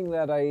something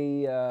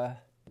that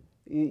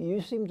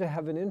you seem to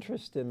have an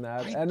interest in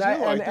that.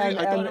 I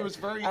thought it was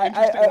a very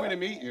interesting way to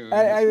meet you.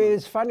 I mean,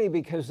 it's funny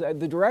because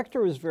the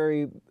director was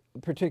very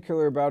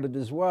particular about it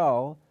as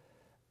well.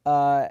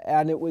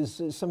 And it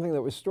was something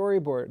that was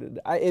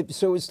storyboarded.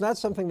 So it's not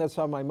something that's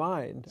on my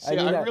mind. See,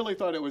 I really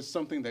thought it was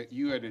something that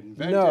you had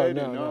invented.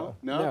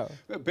 No.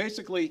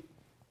 Basically,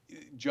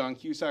 John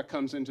Cusack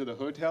comes into the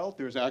hotel.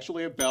 There's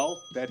actually a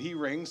bell that he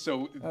rings,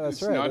 so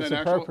it's right. not That's an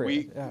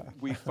actual.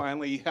 We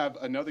finally have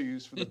another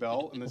use for the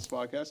bell in this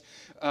podcast,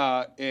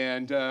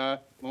 and lo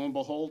and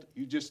behold,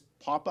 you just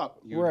pop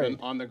up. You've been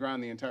on the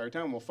ground the entire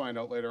time. We'll find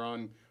out later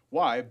on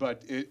why,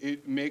 but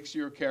it makes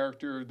your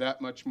character that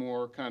much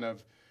more kind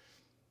of.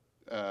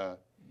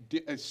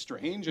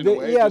 Strange in a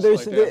way. Yeah,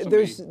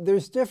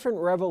 there's different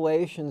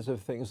revelations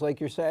of things, like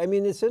you're saying. I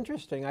mean, it's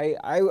interesting.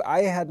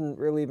 I hadn't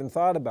really even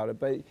thought about it,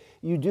 but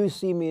you do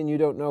see me and you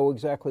don't know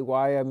exactly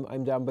why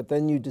I'm down. But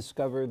then you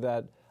discover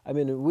that I'm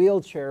in a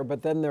wheelchair.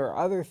 But then there are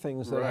other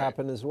things that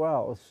happen as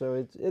well.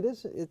 So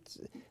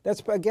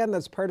that's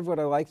part of what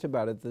I liked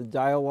about it. The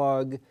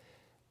dialogue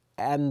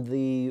and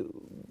the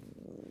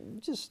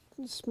just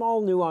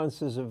small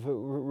nuances of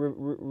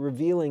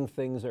revealing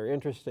things are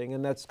interesting,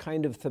 and that's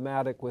kind of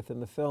thematic within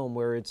the film,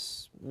 where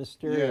it's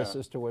mysterious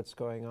as to what's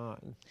going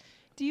on.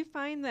 Do you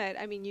find that,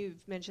 I mean,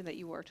 you've mentioned that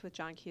you worked with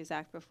John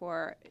Cusack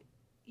before.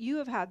 You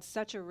have had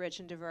such a rich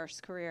and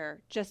diverse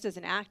career just as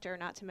an actor,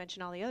 not to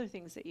mention all the other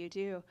things that you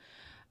do.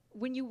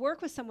 When you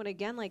work with someone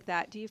again like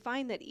that, do you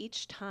find that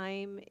each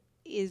time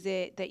is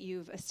it that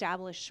you've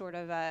established sort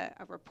of a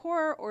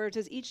rapport, or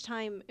does each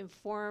time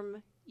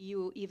inform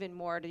you even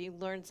more? Do you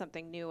learn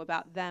something new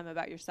about them,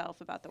 about yourself,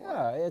 about the work?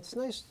 Yeah, it's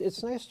nice.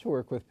 It's nice to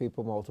work with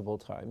people multiple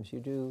times. You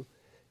do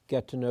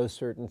get to know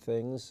certain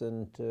things,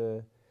 and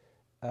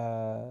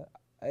I've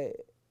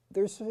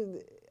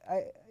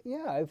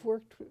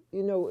worked.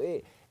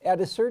 At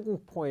a certain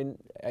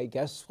point, I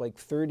guess like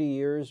 30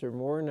 years or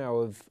more now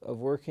of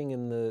working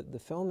in the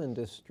film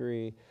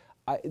industry.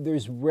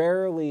 There's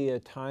rarely a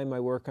time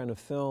I work on a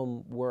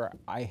film where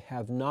I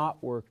have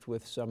not worked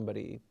with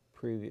somebody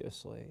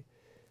previously.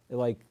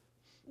 Like,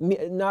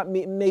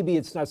 maybe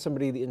it's not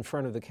somebody in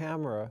front of the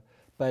camera,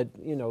 but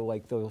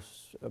like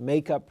those a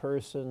makeup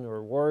person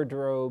or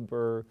wardrobe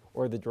or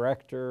the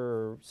director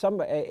or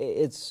somebody.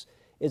 It's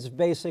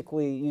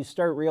basically, you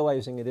start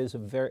realizing it is a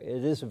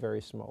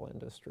very small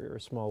industry or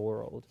a small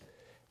world,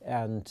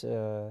 and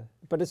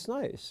but it's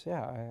nice.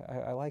 Yeah,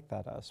 I like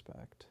that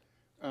aspect.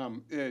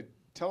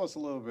 Tell us a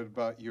little bit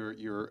about your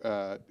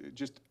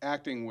just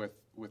acting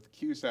with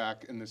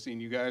Cusack in the scene.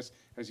 You guys,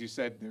 as you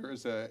said, there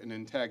is an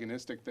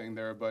antagonistic thing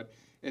there, but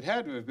it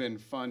had to have been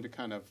fun to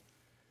kind of,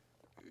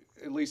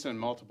 at least on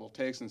multiple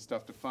takes and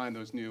stuff, to find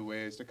those new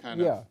ways to kind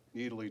of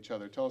needle each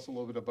other. Tell us a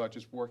little bit about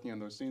just working on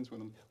those scenes with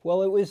them.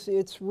 Well,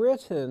 it's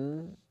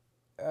written.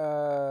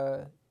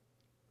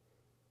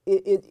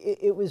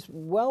 It was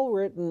well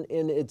written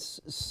in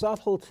its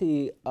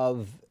subtlety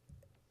of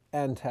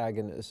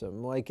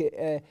antagonism. Like,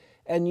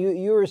 and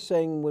you were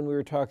saying when we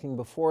were talking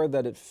before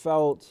that it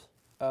felt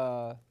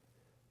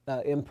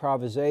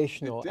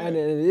improvisational, and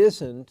it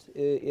isn't.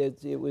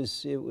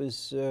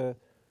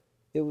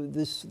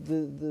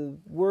 The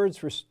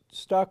words were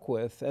stuck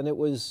with, and it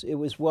was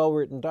well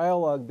written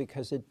dialogue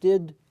because it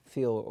did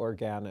feel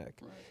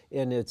organic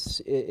in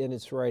its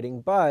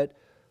writing. But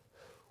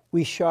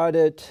we shot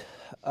it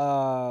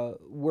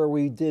where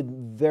we did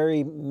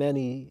very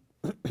many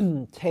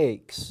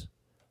takes.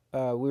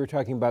 We were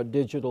talking about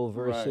digital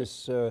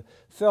versus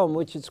film,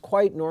 which it's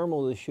quite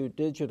normal to shoot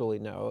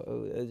digitally now.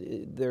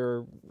 There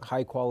are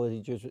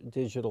high-quality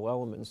digital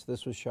elements.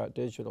 This was shot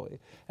digitally.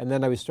 And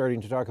then I was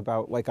starting to talk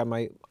about, like,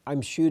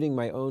 I'm shooting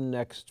my own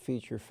next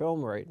feature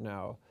film right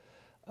now,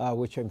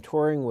 which I'm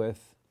touring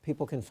with.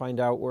 People can find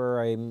out where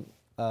I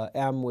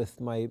am with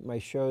my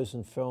shows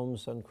and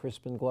films on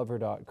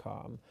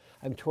crispinglover.com.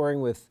 I'm touring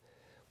with,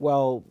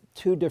 well,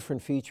 2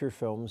 different feature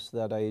films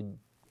that I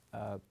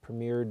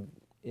premiered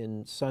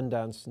in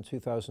Sundance in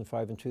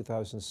 2005 and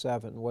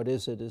 2007. What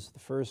Is It is the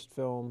first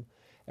film.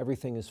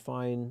 Everything is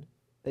Fine.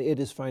 It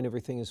Is Fine,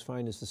 Everything is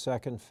Fine is the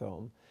second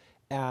film.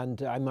 And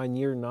I'm on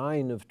year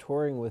 9 of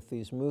touring with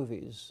these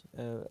movies.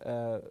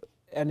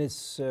 And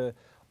it's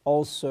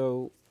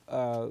also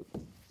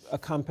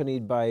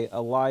accompanied by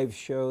a live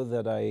show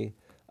that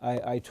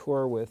I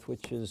tour with,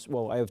 which is,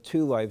 well, I have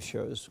 2 live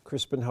shows,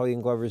 Crispin, Helly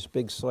and Glover's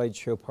Big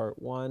Slideshow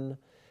Part 1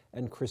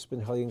 and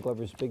Crispin, Helly and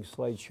Glover's Big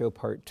Slideshow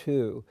Part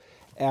 2.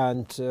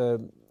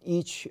 And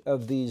each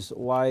of these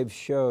live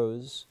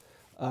shows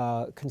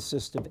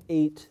consist of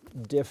 8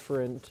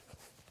 different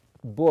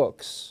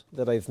books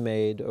that I've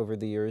made over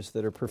the years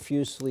that are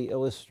profusely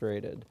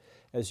illustrated.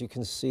 As you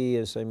can see,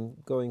 as I'm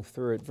going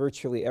through it,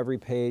 virtually every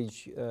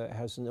page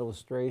has an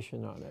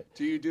illustration on it.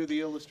 Do you do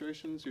the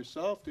illustrations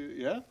yourself?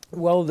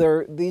 Well,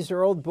 these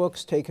are old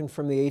books taken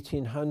from the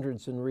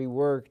 1800s and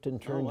reworked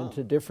and turned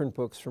into different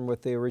books from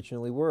what they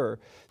originally were.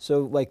 So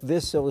like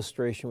this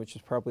illustration, which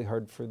is probably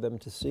hard for them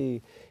to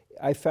see,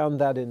 I found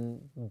that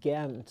in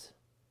Ghent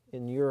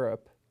in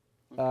Europe,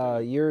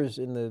 years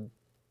in the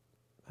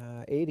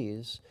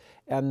 80s,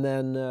 and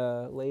then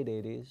late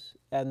 80s.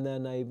 And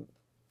then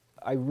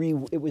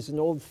it was an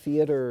old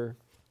theatrical,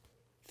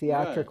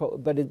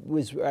 but I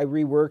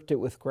reworked it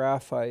with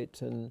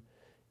graphite, and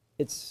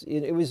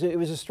it was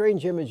a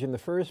strange image in the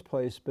first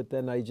place, but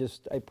then I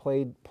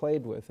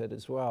played with it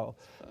as well.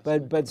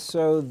 But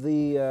so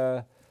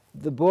the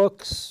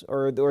books,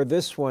 or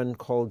this one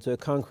called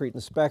Concrete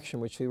Inspection,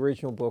 which the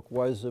original book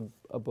was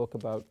a book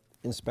about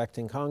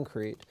inspecting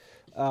concrete.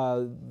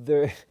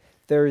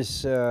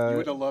 There's you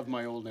would have loved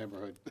my old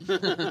neighborhood.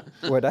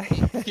 Would I?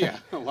 Yeah,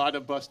 a lot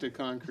of busted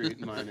concrete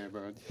in my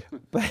neighborhood.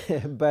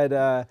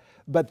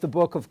 but the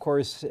book, of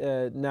course,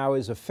 now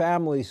is a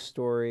family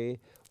story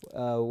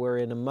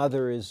wherein a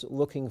mother is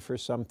looking for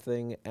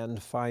something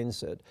and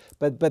finds it.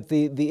 But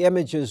the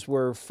images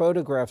were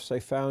photographs I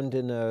found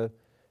in a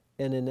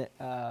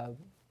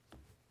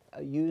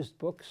used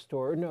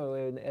bookstore. No,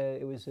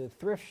 it was a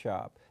thrift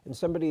shop, and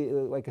somebody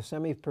like a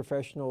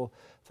semi-professional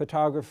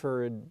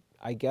photographer had,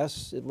 I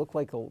guess it looked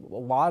like a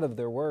lot of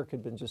their work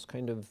had been just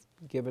kind of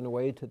given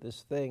away to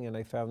this thing, and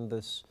I found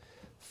this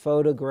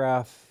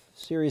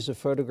series of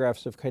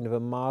photographs of kind of a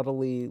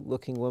model-y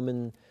looking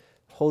woman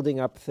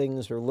holding up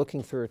things or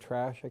looking through her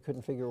trash. I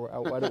couldn't figure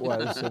out what it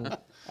was, and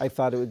I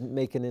thought it would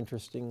make an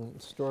interesting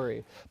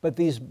story. But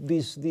these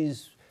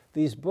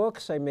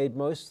books I made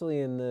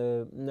mostly in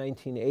the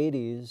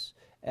 1980s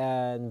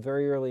and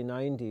very early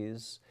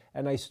 90s.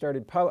 And I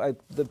started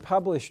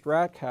published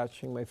Rat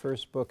Catching, my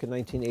first book, in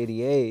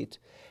 1988,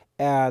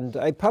 and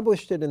I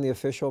published it in the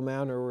official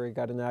manner where I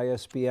got an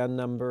ISBN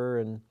number,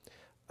 and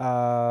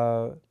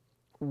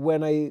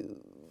when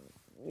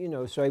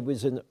so I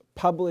was a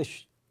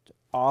published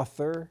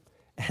author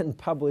and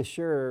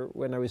publisher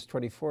when I was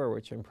 24,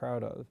 which I'm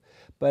proud of.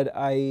 But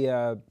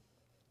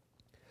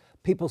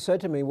people said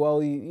to me,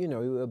 well,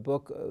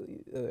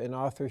 an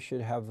author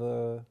should have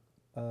a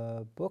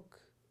book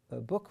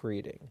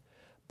reading.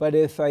 But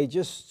if I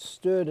just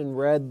stood and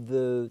read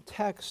the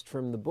text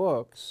from the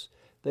books,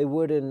 they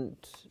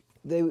wouldn't.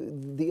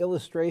 The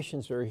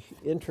illustrations are an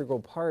integral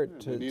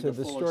part to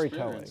the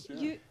storytelling.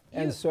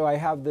 And so I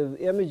have the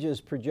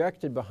images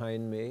projected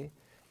behind me,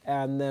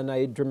 and then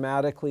I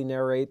dramatically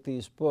narrate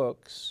these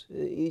books.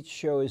 Each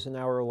show is an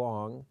hour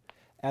long,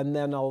 and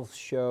then I'll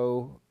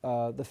show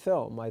the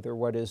film, either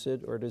What Is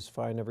It or It Is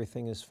Fine,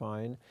 Everything Is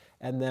Fine,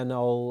 and then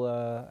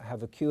I'll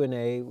have a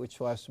Q&A, which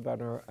lasts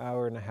about an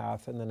hour and a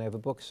half, and then I have a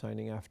book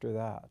signing after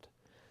that.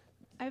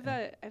 I have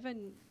a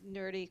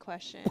nerdy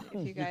question,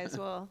 if you guys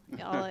will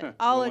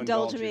all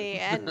indulge me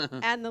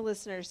and the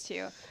listeners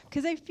too,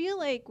 because I feel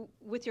like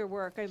with your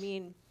work, I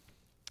mean,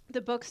 the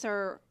books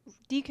are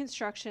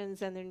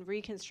deconstructions and then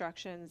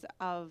reconstructions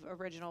of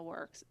original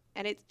works,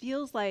 and it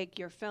feels like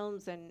your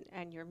films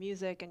and your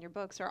music and your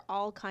books are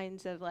all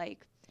kinds of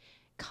like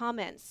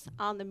comments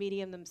on the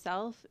medium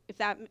themselves. If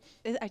that,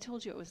 I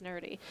told you it was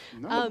nerdy.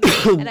 No.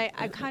 And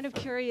I'm kind of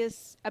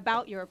curious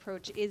about your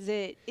approach. Is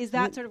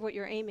that sort of what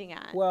you're aiming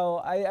at?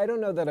 Well, I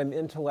don't know that I'm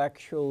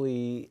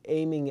intellectually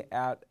aiming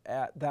at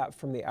that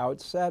from the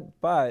outset,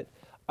 but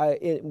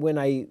when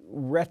I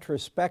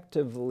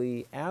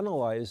retrospectively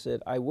analyze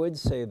it, I would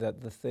say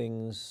that the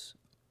things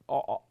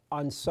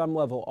on some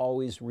level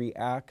always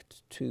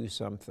react to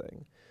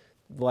something.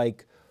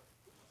 Like,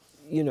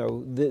 you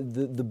know,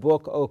 the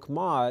book Oak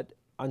Mott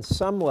on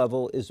some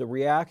level is a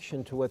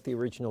reaction to what the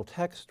original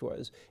text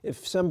was.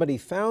 If somebody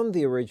found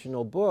the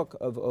original book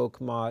of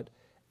Oak Mott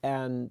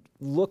and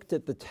looked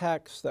at the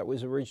text that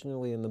was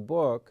originally in the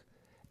book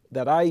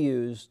that I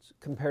used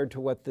compared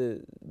to what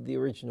the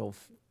original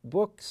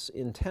book's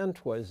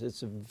intent was,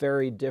 it's a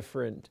very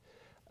different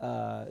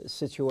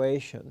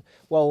situation.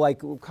 Well,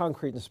 like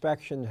Concrete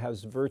Inspection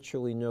has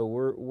virtually no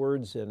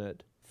words in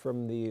it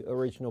from the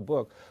original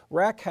book.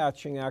 Rat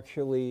Catching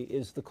actually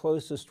is the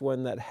closest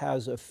one that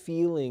has a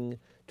feeling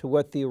to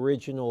what the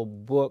original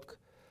book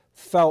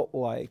felt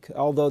like,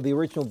 although the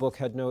original book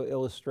had no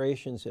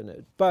illustrations in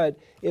it. But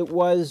it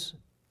was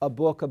a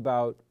book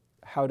about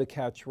how to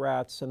catch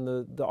rats, and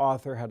the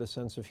author had a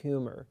sense of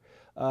humor.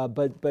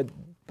 But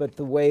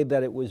the way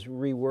that it was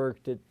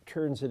reworked, it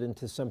turns it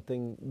into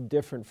something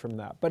different from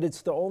that. But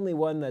it's the only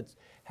one that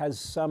has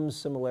some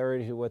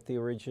similarity to what the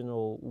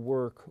original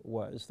work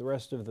was. The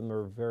rest of them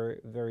are very,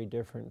 very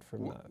different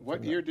from that.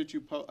 What year did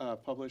you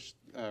publish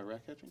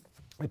Rat Catching?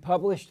 I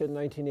published it in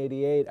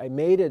 1988. I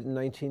made it in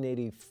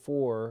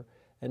 1984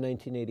 and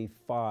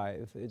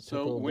 1985.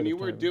 So when you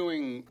were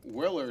doing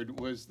Willard,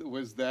 was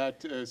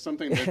that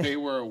something that they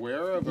were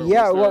aware of? Or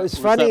yeah, was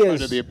that part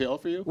of the appeal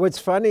for you? What's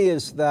funny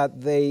is that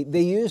they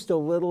used a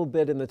little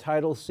bit in the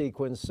title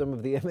sequence some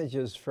of the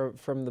images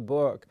from the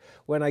book.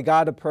 When I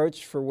got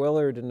approached for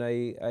Willard and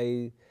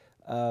I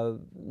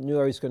knew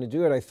I was going to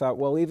do it, I thought,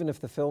 well, even if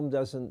the film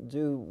doesn't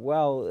do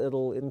well,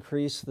 it'll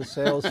increase the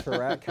sales for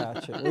Rat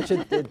Catching, which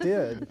it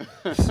did.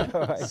 So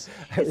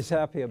I was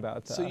happy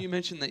about that. So you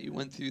mentioned that you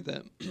went through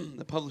the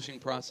publishing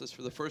process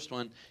for the first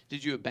one.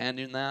 Did you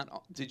abandon that?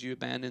 Did you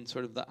abandon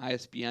sort of the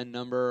ISBN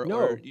number? No.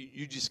 Or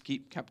you just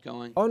kept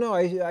going? Oh, no,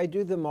 I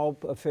do them all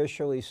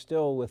officially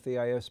still with the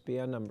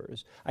ISBN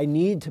numbers. I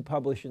need to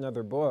publish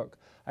another book.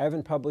 I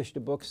haven't published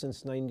a book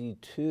since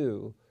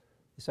 '92.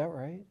 Is that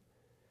right?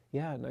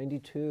 Yeah,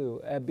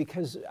 '92,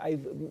 because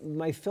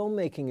my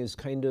filmmaking is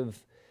kind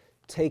of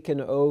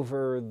taken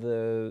over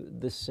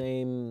the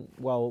same,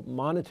 well,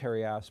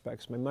 monetary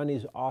aspects. My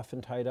money's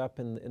often tied up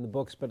in the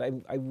books, but I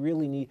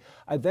really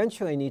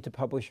eventually I need to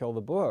publish all the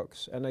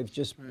books, and I've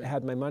just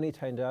had my money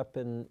tied up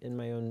in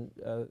my own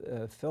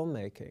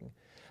filmmaking.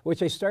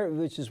 Which is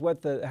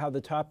how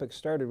the topic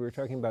started. We were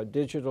talking about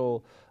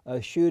digital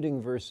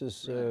shooting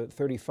versus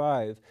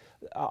 35.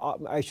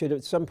 I should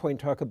at some point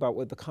talk about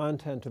what the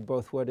content of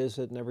both What Is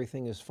It and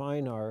Everything Is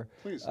Fine are.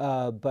 Please.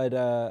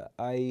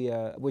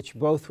 Which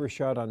both were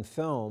shot on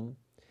film,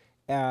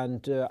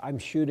 and I'm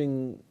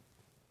shooting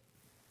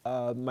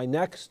my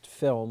next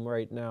film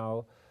right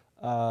now.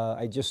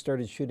 I just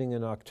started shooting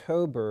in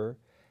October.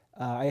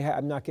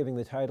 I'm not giving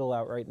the title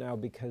out right now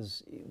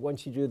because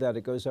once you do that,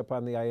 it goes up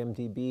on the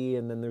IMDb,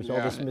 and then there's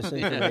all this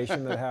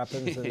misinformation that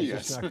happens, and it's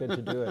just not good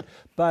to do it.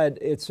 But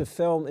it's a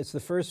film. It's the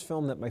first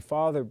film that my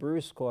father,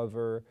 Bruce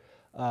Glover,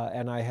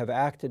 and I have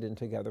acted in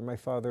together. My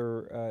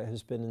father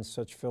has been in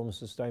such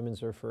films as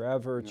Diamonds Are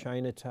Forever,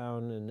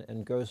 Chinatown,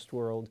 and Ghost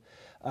World,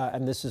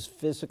 and this is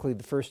physically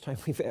the first time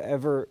we've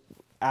ever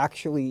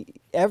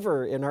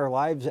in our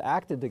lives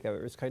acted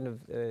together. It's kind of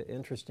an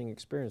interesting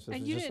experience.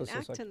 And you didn't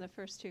act in the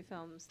first two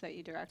films that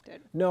you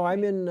directed. No,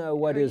 I'm in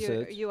What Is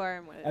It. You are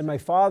in What Is It. And my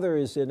father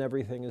is in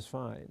Everything Is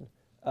Fine.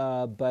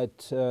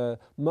 But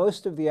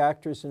most of the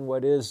actors in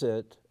What Is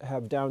It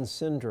have Down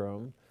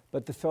syndrome,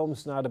 but the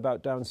film's not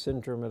about Down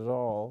syndrome at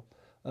all.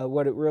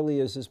 What it really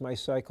is my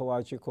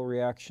psychological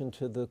reaction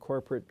to the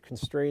corporate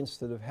constraints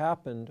that have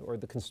happened, or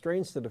the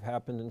constraints that have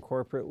happened in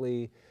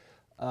corporately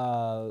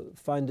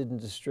funded and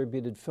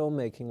distributed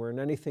filmmaking, where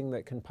anything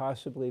that can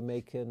possibly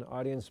make an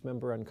audience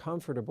member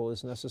uncomfortable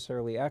is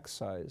necessarily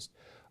excised,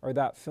 or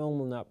that film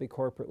will not be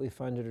corporately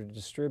funded or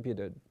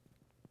distributed.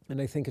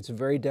 And I think it's a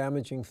very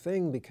damaging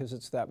thing because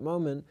it's that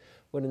moment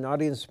when an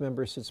audience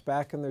member sits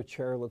back in their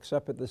chair, looks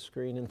up at the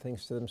screen and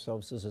thinks to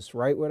themselves, is this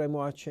right what I'm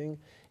watching?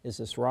 Is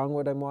this wrong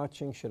what I'm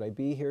watching? Should I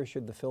be here?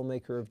 Should the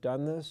filmmaker have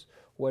done this?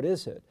 What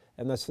is it?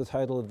 And that's the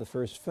title of the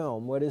first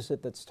film. What is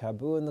it that's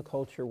taboo in the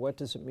culture? What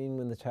does it mean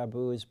when the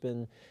taboo has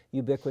been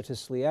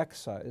ubiquitously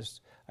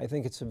excised? I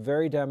think it's a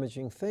very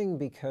damaging thing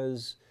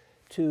because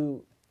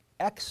to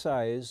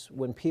excise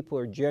when people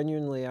are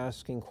genuinely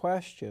asking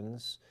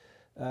questions,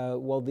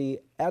 well, the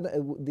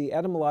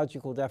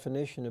etymological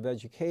definition of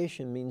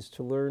education means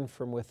to learn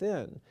from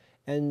within.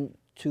 And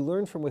to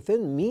learn from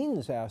within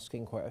means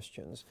asking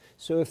questions.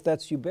 So if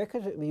that's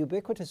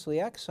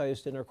ubiquitously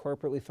excised in our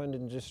corporately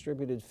funded and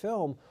distributed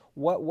film,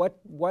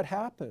 what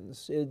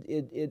happens?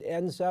 It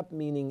ends up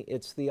meaning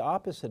it's the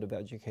opposite of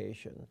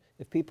education.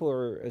 If people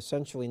are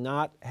essentially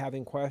not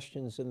having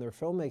questions in their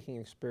filmmaking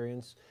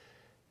experience,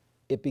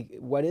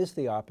 what is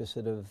the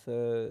opposite of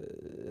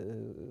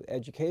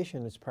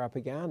education? It's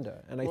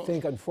propaganda. And I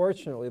think,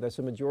 unfortunately, that's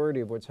a majority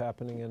of what's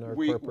happening in our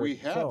corporate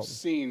film.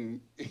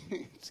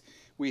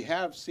 We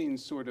have seen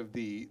sort of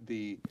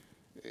the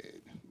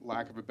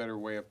lack of a better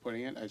way of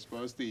putting it, I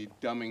suppose, the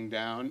dumbing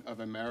down of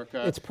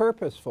America. It's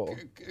purposeful.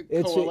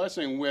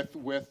 Coalescing with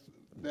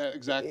that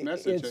exact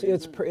message.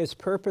 It's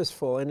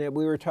purposeful, and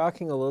we were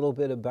talking a little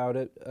bit about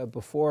it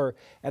before,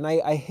 and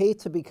I hate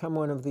to become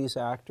one of these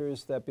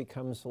actors that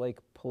becomes like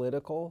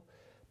political,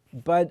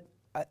 but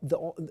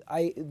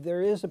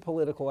there is a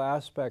political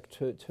aspect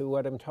to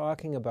what I'm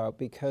talking about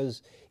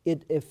because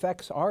it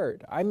affects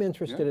art. I'm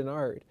interested in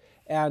art,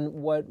 and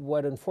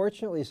what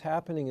unfortunately is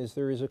happening is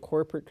there is a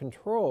corporate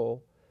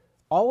control.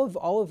 All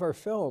of our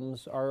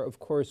films are, of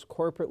course,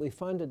 corporately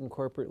funded and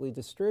corporately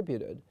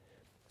distributed.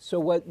 So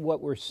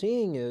what we're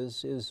seeing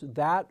is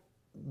that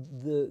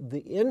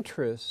the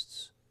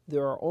interests,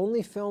 there are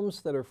only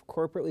films that are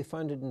corporately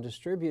funded and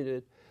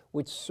distributed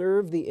which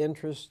serve the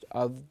interest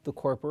of the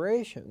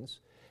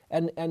corporations.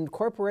 And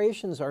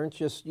corporations aren't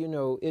just,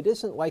 it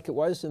isn't like it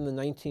was in the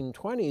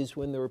 1920s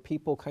when there were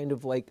people kind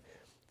of like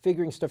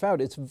figuring stuff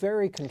out. It's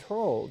very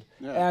controlled.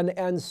 Yeah.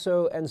 And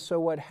so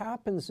what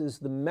happens is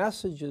the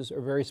messages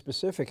are very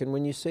specific. And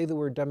when you say the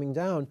word dumbing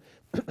down,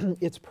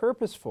 it's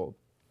purposeful.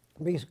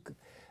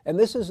 And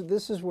this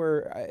is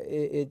where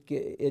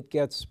it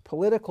gets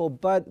political,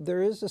 but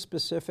there is a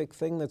specific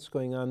thing that's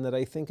going on that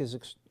I think is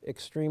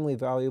extremely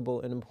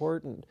valuable and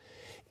important.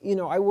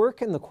 I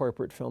work in the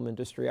corporate film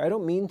industry. I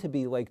don't mean to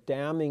be like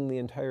damning the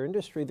entire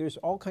industry. There's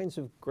all kinds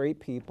of great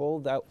people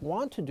that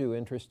want to do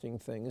interesting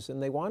things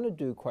and they want to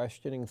do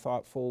questioning,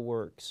 thoughtful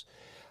works.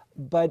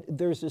 But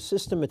there's a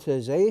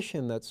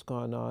systematization that's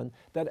gone on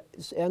that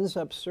ends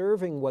up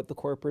serving what the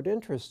corporate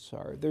interests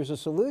are. There's a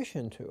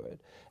solution to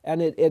it.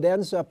 And it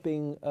ends up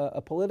being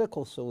a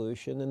political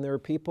solution. And there are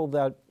people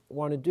that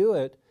want to do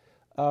it,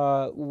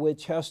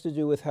 which has to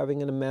do with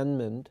having an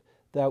amendment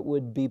that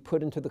would be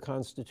put into the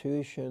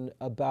Constitution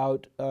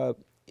about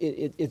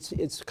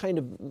it's kind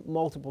of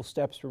multiple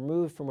steps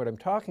removed from what I'm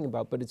talking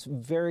about, but it's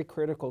very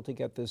critical to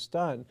get this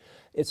done.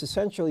 It's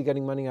essentially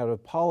getting money out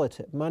of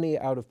politics.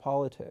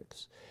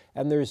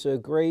 And there's a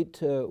great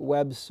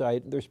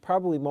website. There's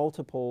probably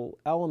multiple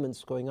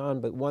elements going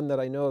on, but one that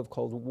I know of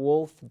called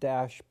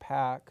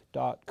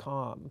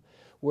wolf-pac.com,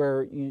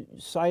 where you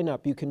sign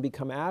up, you can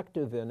become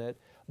active in it,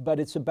 but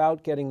it's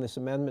about getting this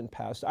amendment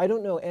passed. I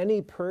don't know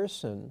any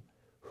person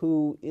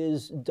who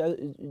is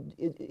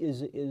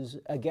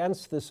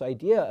against this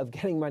idea of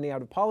getting money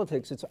out of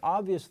politics. It's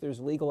obvious there's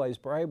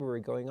legalized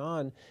bribery going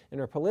on in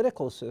our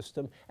political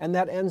system, and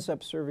that ends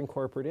up serving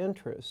corporate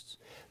interests.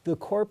 The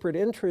corporate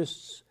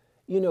interests,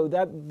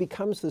 that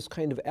becomes this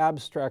kind of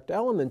abstract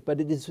element,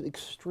 but it is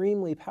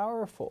extremely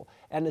powerful.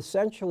 And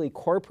essentially,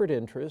 corporate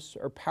interests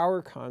are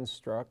power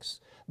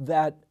constructs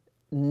that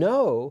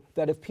know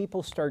that if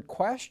people start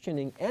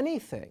questioning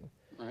anything,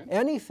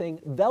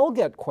 they'll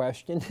get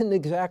questioned in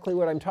exactly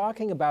what I'm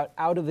talking about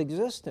out of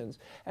existence.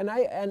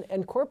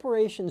 And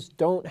corporations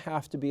don't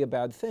have to be a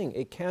bad thing.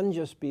 It can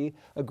just be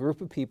a group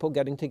of people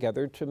getting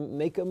together to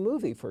make a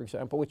movie, for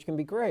example, which can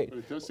be great. But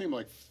it does seem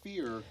like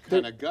fear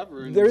kind of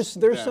governs.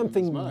 There's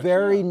something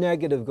very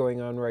negative going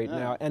on right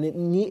now, and it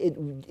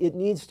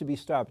needs to be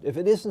stopped. If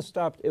it isn't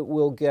stopped, it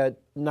will get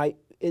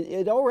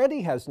It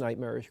already has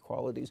nightmarish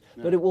qualities,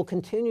 but it will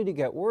continue to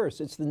get worse.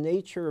 It's the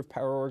nature of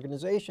power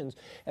organizations.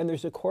 And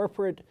there's a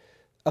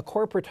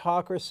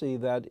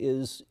corporatocracy that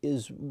is,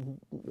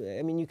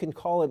 you can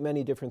call it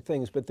many different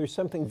things, but there's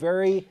something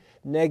very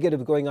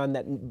negative going on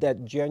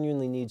that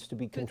genuinely needs to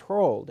be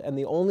controlled. And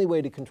the only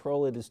way to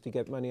control it is to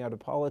get money out of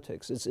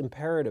politics. It's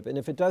imperative. And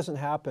if it doesn't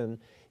happen,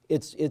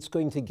 it's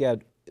going to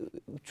get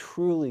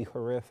truly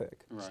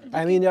horrific. Right.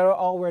 I mean, it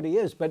already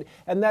is.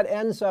 And that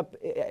ends up,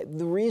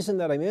 the reason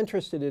that I'm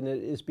interested in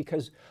it is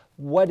because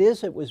What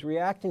Is It was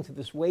reacting to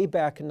this way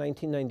back in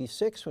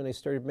 1996 when I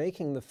started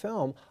making the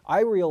film.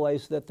 I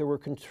realized that there were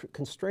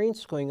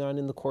constraints going on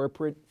in the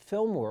corporate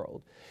film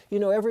world. You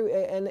know,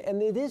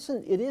 and it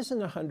isn't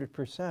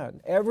 100%.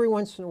 Every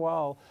once in a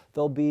while,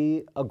 there'll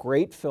be a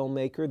great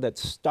filmmaker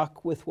that's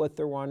stuck with what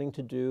they're wanting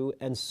to do,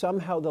 and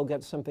somehow they'll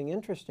get something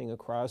interesting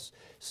across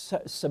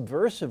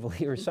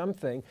subversively or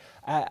something.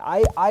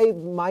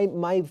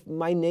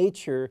 My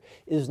nature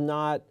is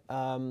not.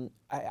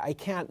 I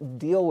can't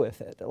deal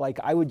with it. Like,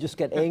 I would just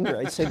get angry.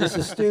 I'd say, this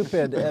is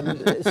stupid.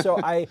 And so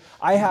I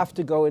have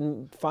to go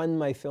and fund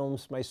my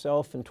films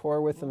myself and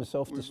tour with them,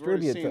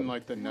 self-distribute We've them. seen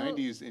like the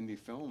 90s indie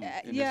film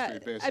industry yeah,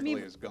 basically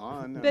is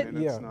gone. but- I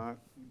mean, it's not.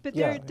 But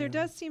Yeah. there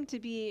does seem to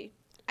be.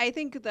 I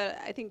think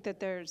that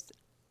there's.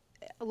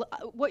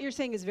 What you're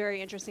saying is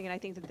very interesting, and I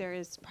think that there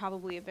is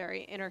probably a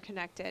very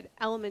interconnected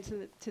element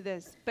to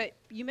this. But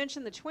you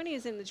mentioned the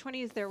 20s. In the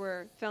 20s, there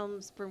were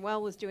films.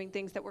 Buñuel was doing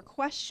things that were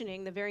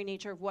questioning the very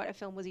nature of what a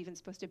film was even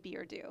supposed to be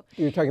or do.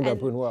 You're talking about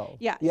And- Buñuel.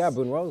 Yes. Yeah,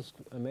 Buñuel's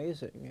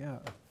amazing. Yeah.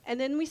 And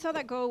then we saw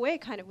that go away,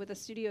 kind of, with the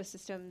studio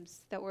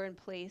systems that were in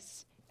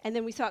place. And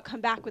then we saw it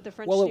come back with the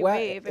French New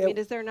Wave. I mean,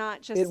 is there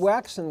not just... It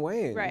waxes and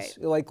wanes. Right.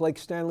 Like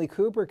Stanley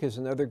Kubrick is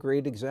another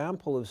great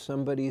example of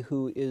somebody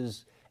who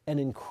is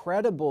an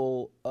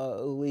first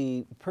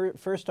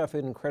off,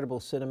 an incredible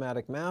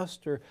cinematic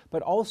master,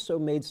 but also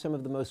made some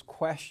of the most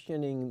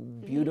questioning,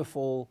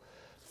 beautiful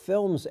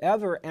films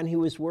ever. And he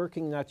was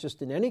working not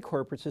just in any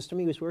corporate system,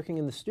 he was working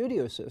in the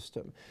studio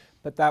system.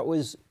 But that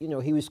was, you know,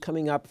 he was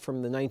coming up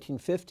from the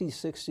 1950s,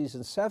 60s,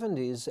 and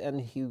 70s,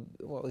 and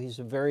he's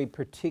a very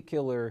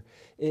particular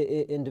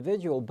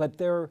individual. But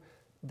there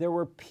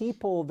were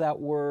people that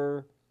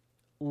were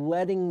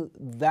letting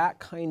that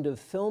kind of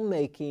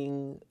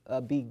filmmaking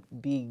be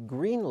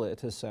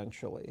greenlit,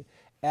 essentially.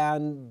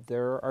 And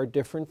there are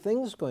different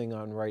things going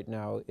on right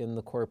now in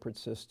the corporate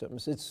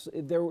systems.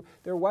 There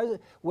was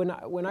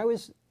when I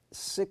was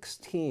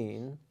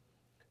 16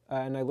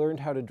 and I learned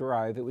how to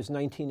drive. It was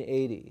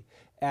 1980,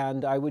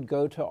 and I would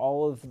go to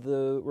all of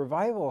the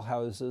revival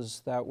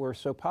houses that were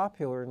so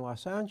popular in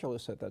Los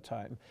Angeles at that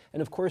time.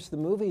 And of course, the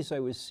movies I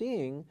was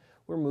seeing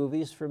were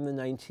movies from the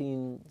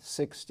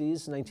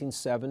 1960s,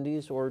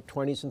 1970s, or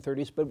 20s and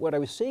 30s, but what I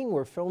was seeing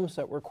were films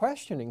that were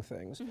questioning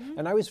things.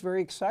 And I was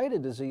very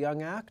excited as a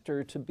young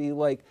actor to be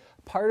like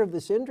part of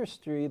this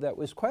industry that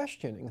was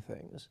questioning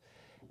things.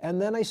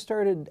 And then I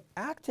started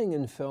acting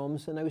in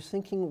films, and I was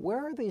thinking,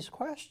 where are these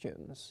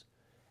questions?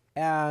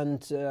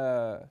 And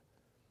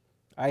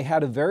I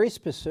had a very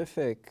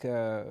specific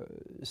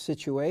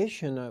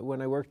situation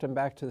when I worked on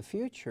Back to the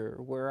Future,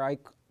 where I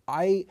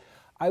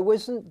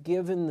wasn't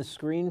given the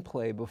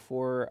screenplay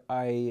before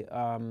I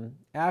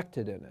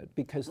acted in it,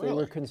 because they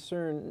were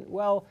concerned.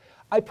 Well,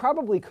 I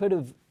probably could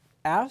have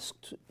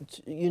asked,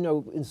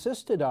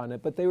 insisted on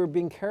it, but they were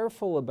being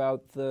careful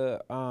about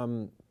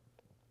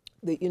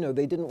they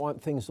didn't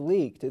want things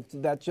leaked.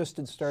 That just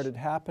had started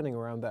happening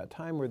around that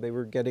time, where they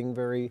were getting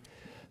very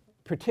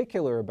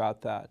particular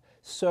about that.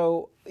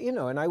 So,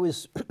 and I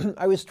was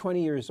I was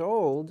 20 years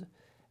old,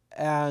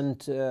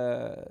 and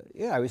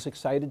I was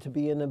excited to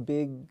be in a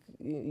big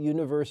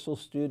Universal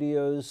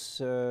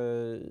Studios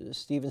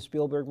Steven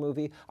Spielberg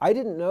movie. I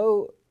didn't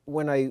know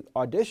when I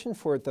auditioned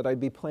for it that I'd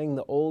be playing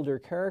the older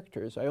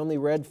characters. I only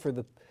read for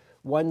the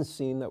one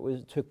scene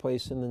that took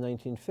place in the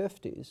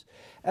 1950s,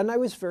 and I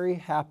was very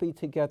happy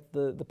to get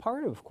the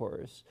part, of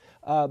course.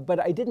 But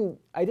I didn't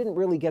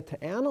really get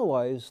to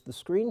analyze the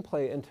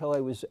screenplay until I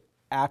was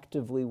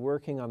actively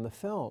working on the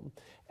film,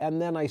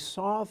 and then I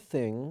saw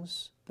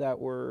things that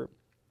were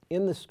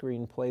in the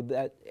screenplay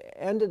that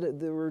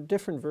there were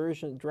different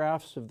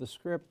drafts of the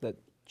script that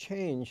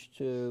changed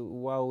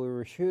while we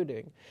were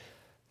shooting.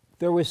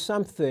 There was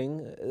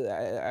something,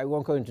 I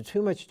won't go into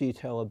too much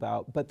detail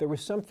about, but there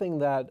was something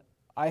that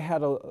I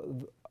had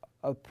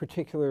a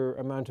particular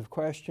amount of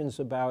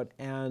questions about,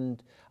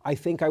 and I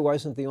think I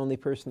wasn't the only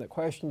person that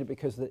questioned it,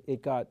 because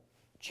it got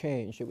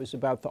changed. It was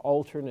about the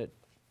alternate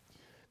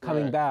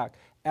coming back,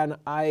 and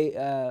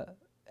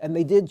and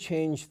they did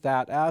change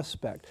that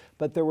aspect,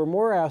 but there were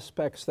more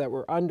aspects that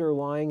were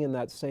underlying in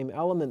that same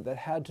element that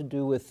had to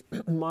do with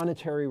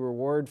monetary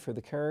reward for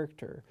the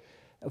characters.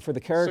 So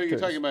you're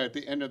talking about at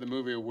the end of the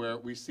movie where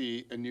we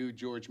see a new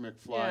George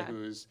McFly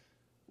who's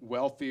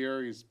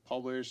wealthier, he's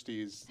published,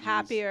 he's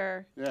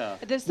happier.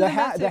 The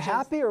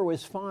happier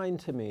was fine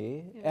to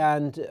me,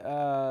 and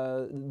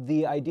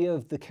the idea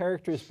of the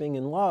characters being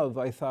in love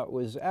I thought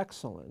was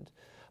excellent.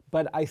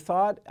 But I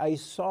saw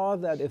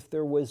that if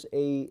there was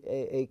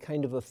a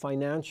kind of a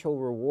financial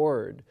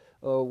reward,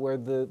 where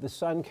the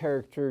son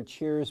character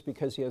cheers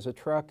because he has a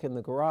truck in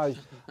the garage,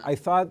 I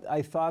thought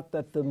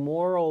that the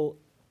moral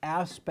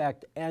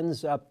aspect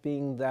ends up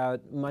being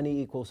that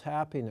money equals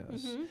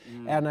happiness.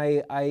 And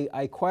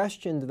I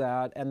questioned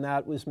that, and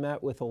that was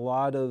met with a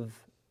lot of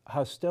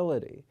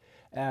hostility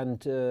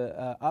and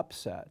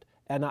upset.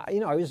 And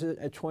I was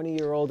a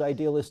 20-year-old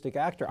idealistic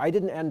actor. I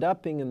didn't end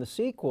up being in the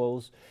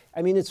sequels.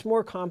 I mean, it's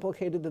more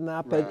complicated than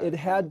that, but it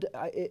had.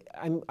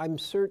 I'm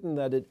certain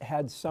that it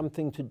had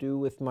something to do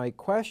with my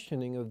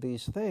questioning of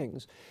these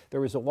things. There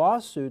was a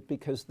lawsuit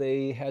because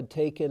they had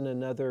taken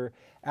another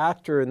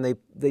actor and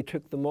they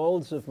took the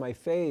molds of my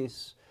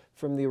face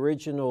from the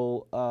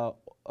original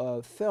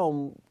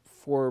film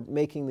for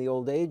making the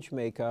old age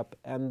makeup,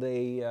 and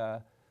they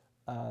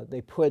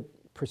put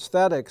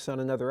prosthetics on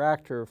another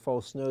actor,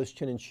 false nose,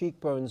 chin, and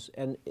cheekbones,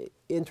 and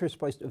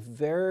interspliced a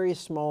very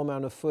small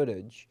amount of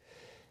footage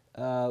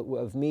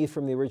of me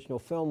from the original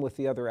film with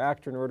the other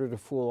actor in order to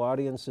fool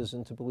audiences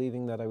into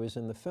believing that I was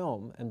in the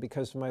film. And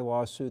because of my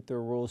lawsuit, there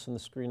are rules in the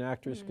Screen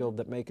Actors Guild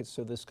that make it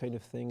so this kind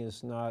of thing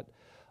is not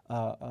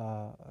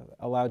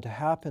allowed to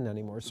happen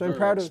anymore. So I'm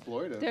proud of.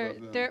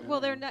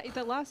 They're not.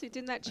 The lawsuit,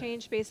 didn't that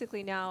change?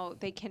 Basically, now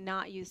they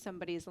cannot use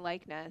somebody's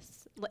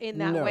likeness in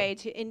that way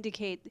to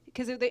indicate,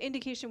 because the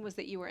indication was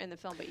that you were in the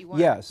film, but you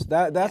weren't. Yes,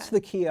 that's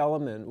the key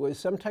element. Was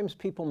sometimes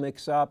people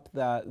mix up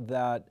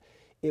that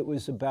it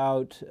was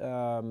about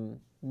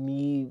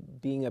me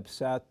being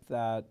upset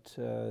that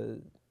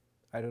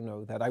I don't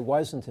know, that I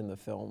wasn't in the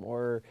film,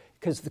 or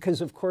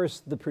because of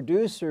course the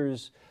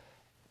producers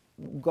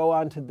go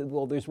on to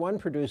there's one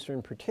producer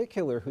in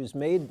particular who's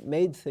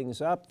made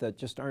things up that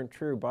just aren't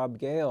true. Bob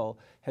Gale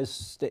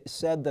has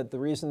said that the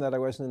reason that I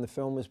wasn't in the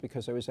film was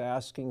because I was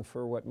asking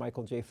for what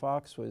Michael J.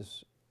 Fox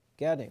was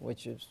getting,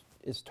 which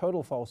is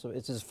total false.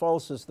 It's as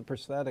false as the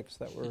prosthetics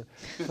that were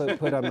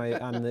put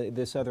on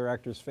this other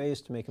actor's face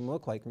to make him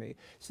look like me.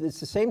 So it's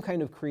the same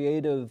kind of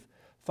creative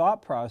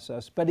thought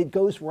process, but it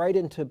goes right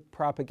into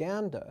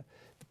propaganda.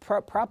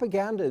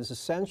 Propaganda is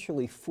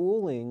essentially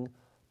fooling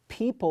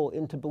people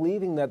into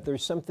believing that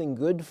there's something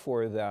good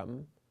for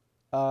them,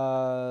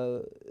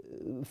 but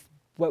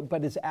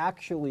it's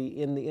actually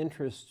in the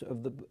interest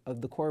of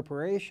the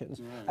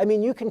corporations. Right. I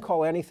mean, you can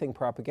call anything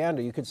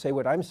propaganda. You could say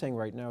what I'm saying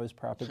right now is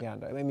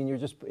propaganda. I mean,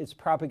 it's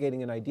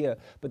propagating an idea.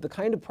 But the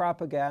kind of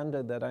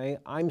propaganda that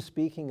I'm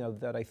speaking of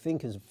that I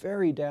think is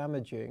very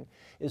damaging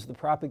is the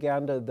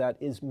propaganda that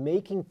is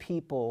making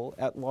people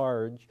at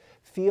large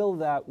feel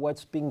that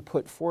what's being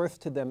put forth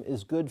to them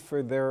is good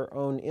for their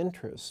own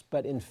interests.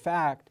 But in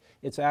fact,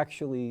 it's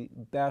actually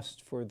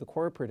best for the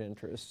corporate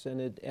interests, and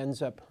it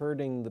ends up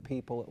hurting the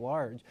people at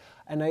large.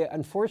 And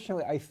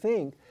unfortunately, I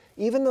think,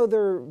 even though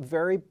there are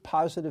very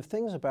positive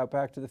things about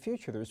Back to the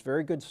Future, there's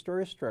very good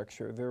story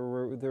structure,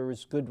 there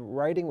was good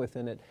writing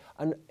within it.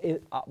 And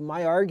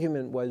my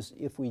argument was,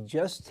 if we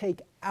just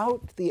take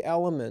out the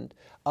element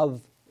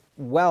of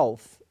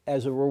wealth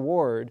as a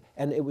reward,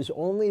 and it was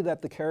only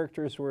that the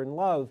characters were in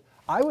love,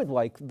 I would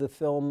like the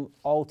film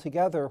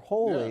altogether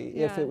wholly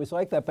if it was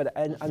like that. But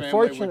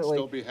unfortunately,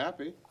 would still be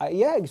happy.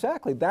 Yeah,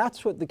 exactly.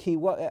 That's what the key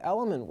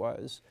element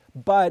was.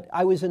 But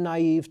I was a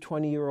naive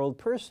 20-year-old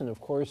person. Of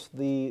course,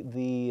 the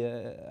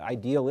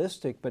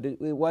idealistic, but it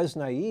was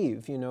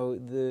naive. You know,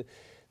 the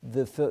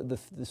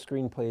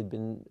screenplay had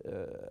been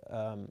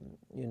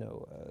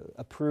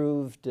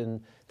approved,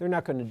 and they're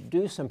not going to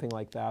do something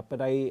like that.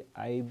 But it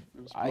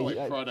was probably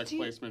product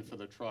placement for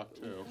the truck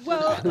too.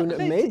 Well,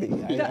 maybe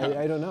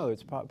I don't know.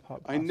 It's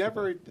I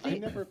never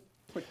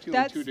put two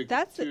and two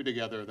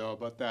together though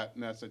about that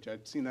message.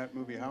 I'd seen that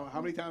movie. How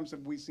many times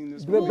have we seen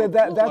this movie?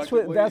 But that's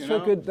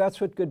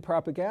what good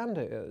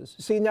propaganda is.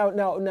 See, now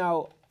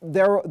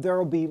there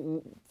will be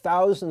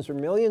thousands or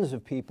millions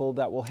of people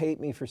that will hate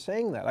me for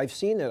saying that. I've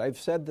seen it. I've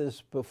said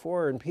this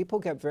before, and people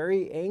get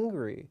very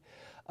angry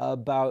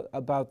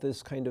about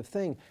this kind of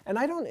thing. And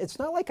it's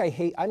not like I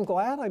hate. I'm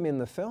glad I'm in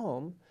the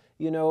film,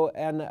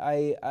 and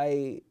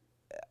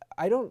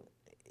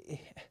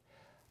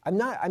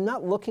I'm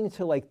not looking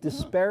to like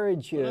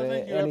disparage I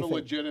think you have anything. a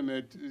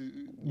legitimate.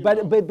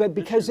 But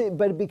because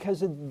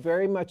it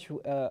very much,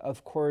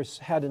 of course,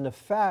 had an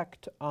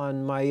effect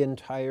on my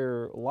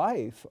entire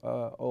life.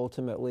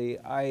 Ultimately,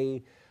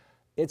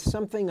 it's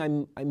something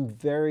I'm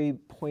very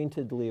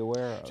pointedly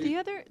aware of.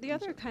 The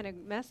other kind of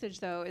message,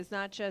 though, is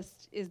not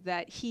just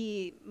that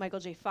Michael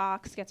J.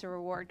 Fox gets a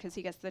reward because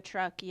he gets the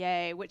truck,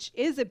 yay, which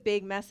is a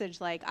big message.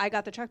 Like, I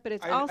got the truck, but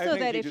it's also I think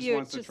that he if just you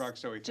wants the truck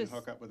so he can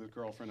hook up with his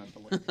girlfriend at the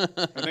lake.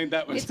 I think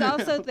that was. It's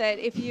also that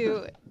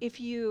if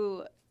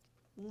you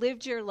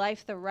lived your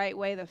life the right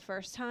way the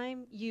first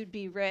time, you'd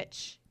be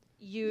rich.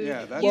 You'd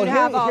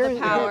have all the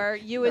power.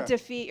 You would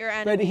defeat your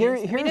enemies. But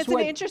here's it's an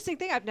interesting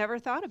thing. I've never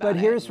thought about it.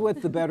 But here's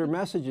what the better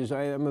message is.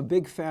 I am a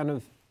big fan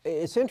of.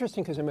 It's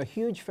interesting because I'm a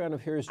huge fan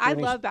of Hero's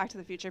Journey. I love Back to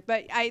the Future,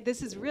 but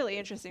this is really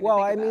interesting. Well,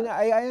 to I think mean, about.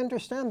 I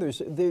understand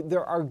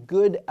there are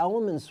good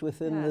elements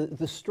within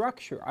the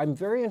structure. I'm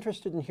very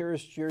interested in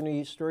Hero's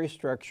Journey story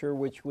structure,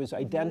 which was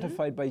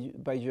identified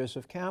by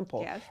Joseph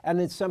Campbell. Yes.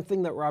 And it's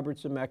something that Robert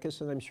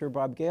Zemeckis and I'm sure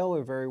Bob Gale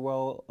are very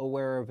well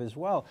aware of as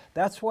well.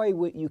 That's why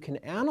you can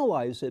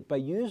analyze it by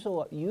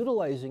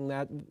utilizing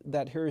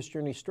that Hero's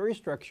Journey story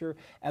structure,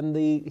 and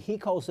he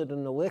calls it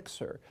an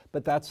elixir,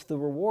 but that's the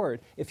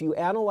reward. If you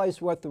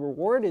analyze what the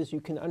reward is,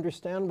 you can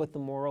understand what the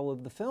moral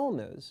of the film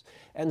is.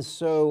 And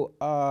so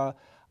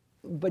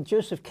but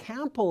Joseph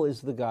Campbell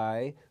is the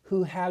guy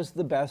who has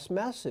the best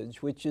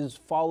message, which is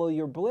follow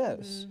your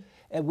bliss,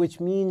 and which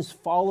means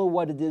follow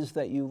what it is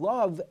that you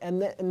love,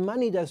 and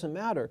money doesn't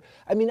matter.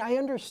 I mean, I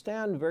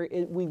understand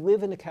we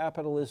live in a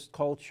capitalist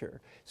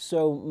culture,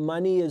 so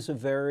money is a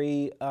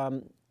very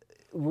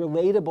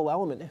relatable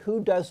element.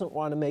 Who doesn't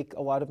want to make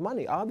a lot of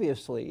money?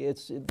 Obviously,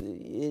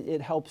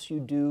 it helps you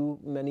do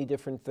many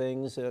different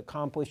things,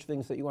 accomplish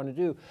things that you want to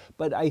do.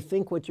 But I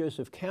think what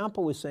Joseph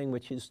Campbell was saying,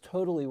 which is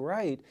totally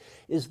right,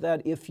 is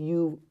that if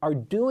you are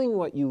doing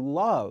what you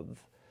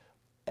love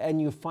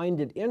and you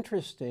find it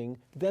interesting,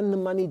 then the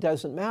money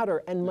doesn't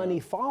matter, and money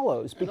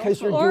follows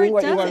because you're doing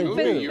what you want to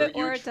do.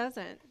 Or it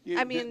doesn't.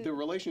 I mean, the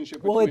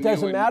relationship. Well, it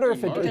doesn't matter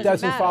if it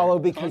doesn't follow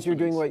because you're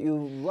doing Confidence.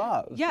 what you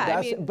love. Yeah,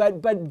 I mean,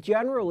 but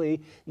generally,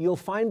 you'll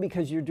find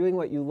because you're doing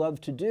what you love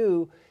to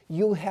do,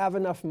 you have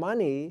enough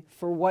money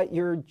for what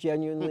you're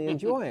genuinely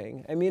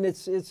enjoying. I mean,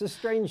 it's a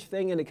strange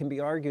thing, and it can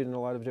be argued in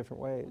a lot of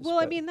different ways. well,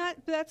 I mean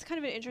that's kind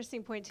of an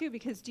interesting point too,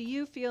 because do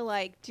you feel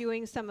like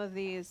doing some of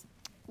these?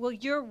 Well,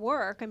 your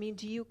work, I mean,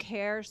 do you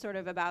care sort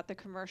of about the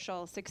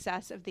commercial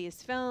success of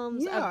these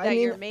films that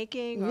you're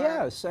making? Or?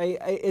 Yes,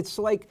 it's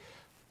like,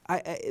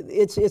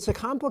 it's a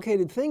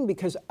complicated thing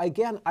because,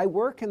 again, I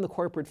work in the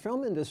corporate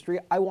film industry.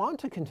 I want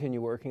to continue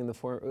working in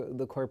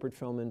the corporate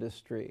film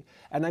industry.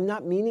 And I'm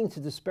not meaning to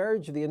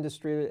disparage the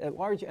industry at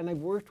large. And I've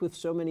worked with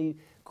so many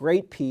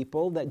great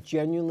people that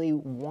genuinely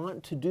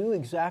want to do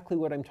exactly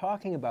what I'm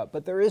talking about.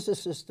 But there is a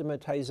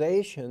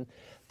systematization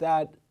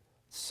that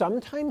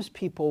sometimes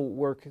people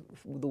work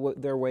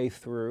their way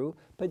through,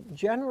 but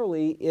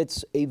generally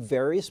it's a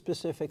very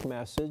specific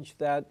message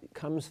that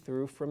comes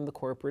through from the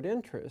corporate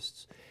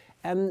interests.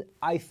 And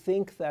I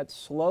think that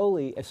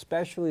slowly,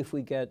 especially if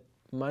we get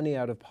money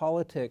out of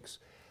politics,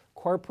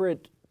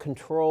 corporate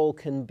control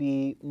can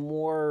be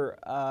more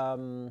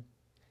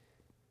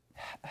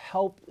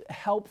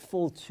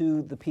helpful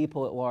to the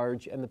people at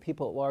large, and the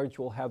people at large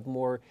will have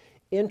more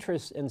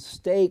interest and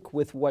stake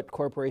with what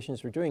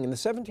corporations are doing. In the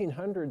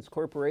 1700s,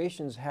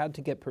 corporations had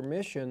to get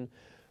permission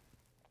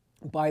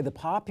by the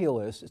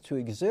populace to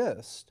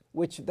exist,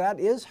 which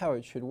that is how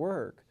it should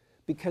work.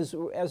 Because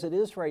as it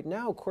is right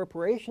now,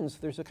 corporations,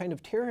 there's a kind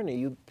of tyranny.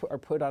 You are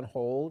put on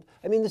hold.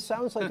 I mean, this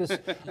sounds like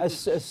a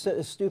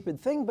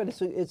stupid thing, but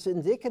it's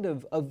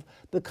indicative of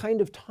the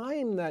kind of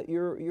time that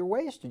you're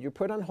wasted. You're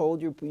put on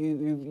hold.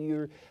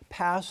 You're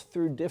passed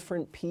through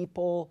different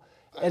people.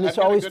 And it's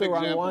always the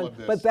wrong one.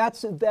 But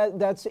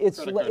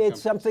it's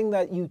something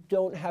that you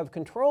don't have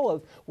control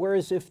of.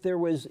 Whereas if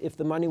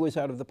the money was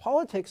out of the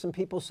politics and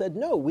people said,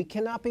 no, we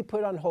cannot be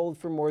put on hold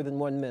for more than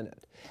 1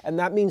 minute. And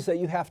that means that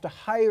you have to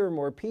hire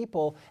more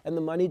people, and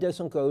the money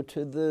doesn't go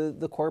to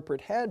the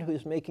corporate head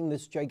who's making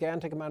this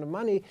gigantic amount of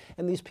money,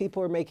 and these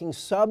people are making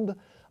sub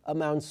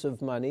amounts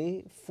of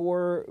money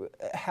for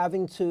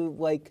having to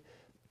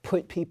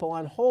put people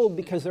on hold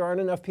because there aren't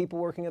enough people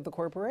working at the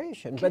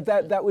corporation. But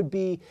that would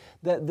be,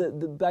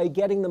 by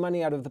getting the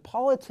money out of the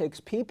politics,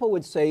 people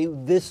would say,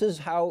 this is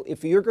how,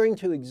 if you're going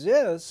to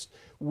exist,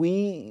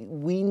 we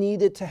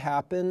need it to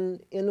happen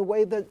in a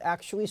way that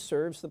actually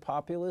serves the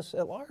populace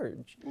at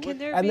large.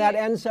 And that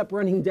ends up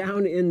running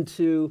down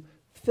into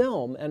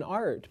film and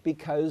art,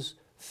 because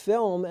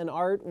film and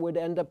art would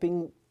end up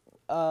being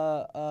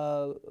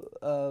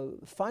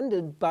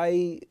funded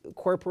by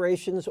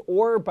corporations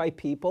or by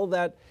people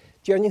that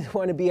genuinely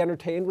want to be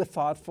entertained with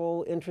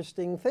thoughtful,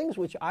 interesting things,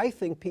 which I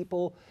think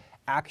people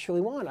actually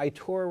want. I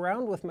tour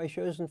around with my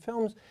shows and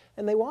films,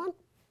 and they want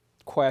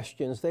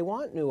questions, they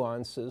want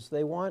nuances,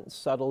 they want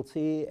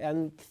subtlety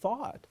and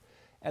thought,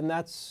 and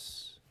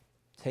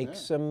takes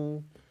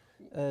some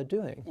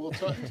doing. Well,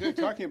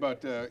 talking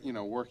about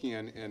working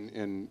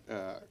in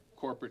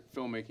corporate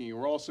filmmaking, you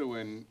were also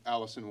in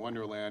Alice in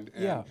Wonderland,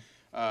 and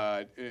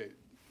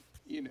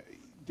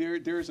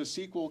there's a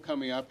sequel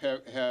coming up.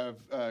 Have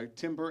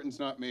Tim Burton's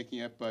not making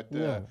it, but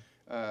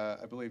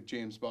I believe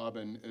James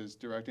Bobbin is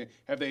directing.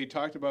 Have they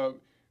talked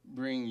about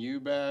bringing you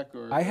back?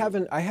 Or I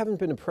haven't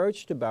been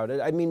approached about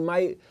it. I mean,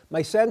 my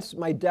sense,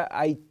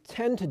 I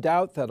tend to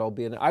doubt that I'll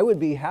be in it. I would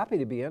be happy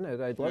to be in it.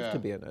 I'd love to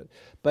be in it.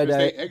 But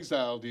they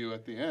exiled you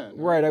at the end.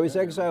 Right, I was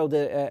exiled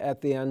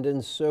at the end,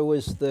 and so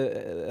was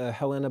the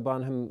Helena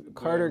Bonham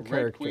Carter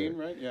character. Red Queen,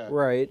 right? Yeah.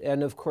 Right,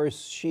 and of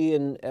course she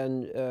and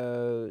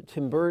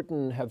Tim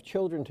Burton have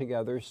children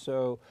together,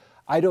 so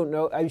I don't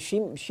know.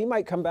 She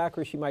might come back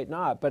or she might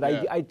not, but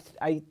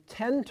I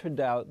tend to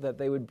doubt that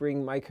they would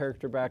bring my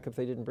character back if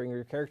they didn't bring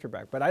her character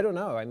back. But I don't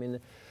know. I mean,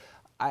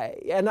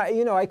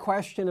 I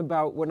question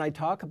about when I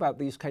talk about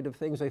these kind of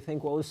things. I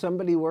think, well, is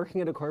somebody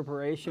working at a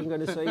corporation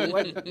going to say,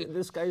 "What?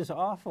 This guy's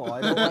awful.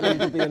 I don't want him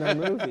to be in our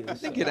movies." I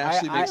think it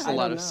actually makes a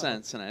lot of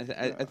sense, and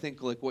I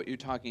think what you're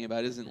talking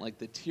about isn't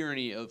the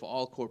tyranny of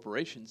all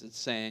corporations. It's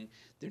saying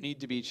there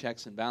need to be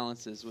checks and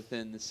balances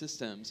within the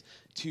systems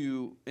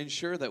to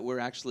ensure that we're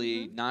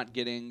actually not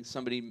getting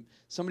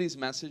somebody's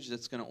message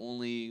that's going to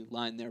only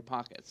line their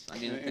pockets. I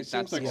mean, it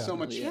seems like so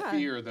much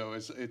fear, though.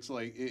 It's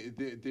like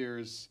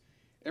there's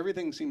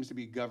everything seems to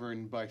be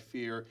governed by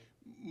fear,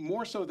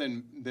 more so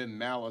than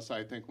malice,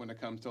 I think, when it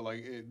comes to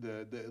like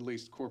the at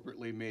least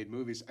corporately made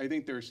movies. I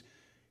think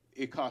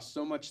it costs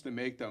so much to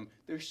make them.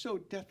 They're so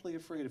deathly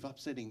afraid of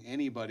upsetting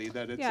anybody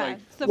that it's like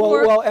it's the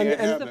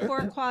it's the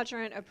four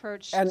quadrant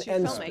approach to and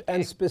filmmaking.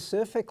 and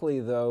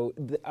specifically though,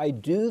 I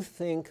do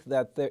think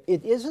that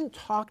it isn't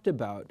talked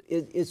about.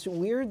 It's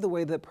weird the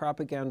way that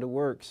propaganda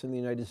works in the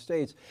United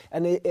States.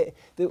 And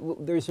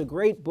there's a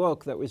great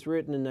book that was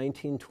written in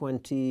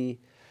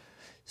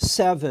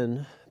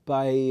 1927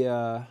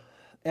 by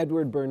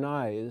Edward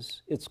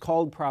Bernays. It's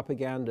called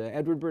Propaganda.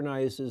 Edward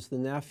Bernays is the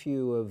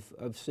nephew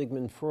of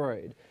Sigmund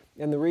Freud.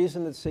 And the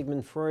reason that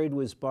Sigmund Freud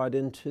was brought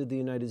into the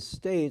United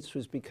States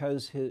was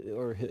because his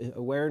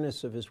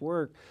awareness of his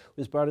work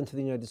was brought into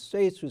the United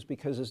States was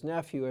because his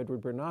nephew,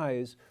 Edward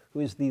Bernays, who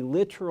is the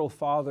literal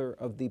father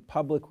of the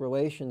public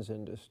relations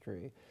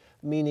industry,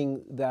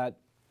 meaning that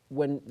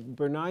when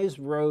Bernays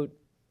wrote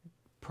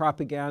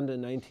Propaganda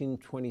in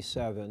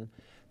 1927,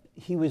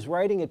 he was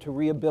writing it to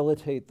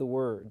rehabilitate the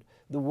word.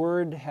 The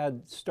word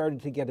had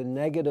started to get a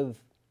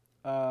negative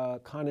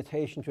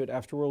connotation to it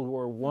after World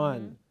War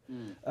I,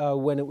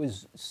 when it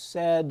was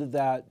said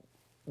that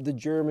the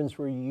Germans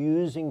were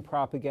using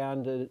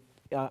propaganda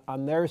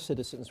on their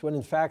citizens, when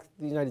in fact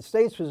the United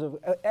States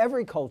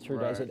every culture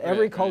does it.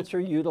 Every culture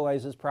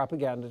utilizes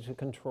propaganda to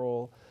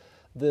control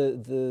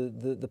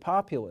the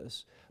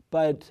populace.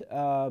 But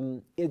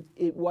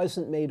it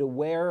wasn't made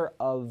aware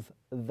of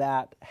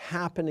that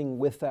happening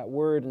with that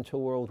word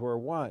until World War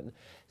I.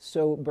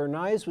 So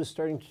Bernays was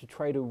starting to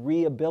try to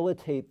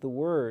rehabilitate the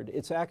word.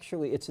 It's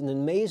an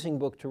amazing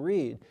book to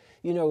read.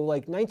 You know,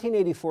 like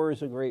 1984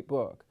 is a great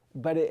book,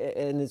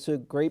 and it's a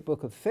great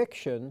book of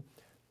fiction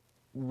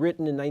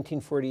written in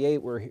 1948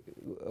 where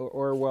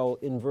Orwell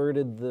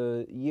inverted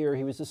the year.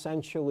 He was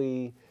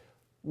essentially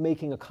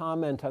making a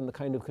comment on the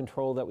kind of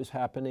control that was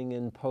happening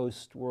in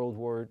post-World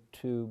War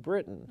II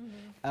Britain.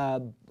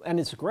 And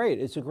it's great.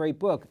 It's a great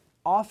book.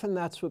 Often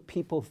that's what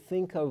people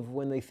think of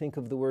when they think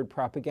of the word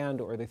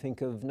propaganda, or they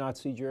think of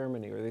Nazi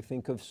Germany, or they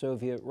think of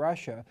Soviet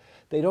Russia.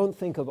 They don't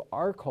think of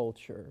our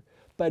culture.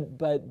 But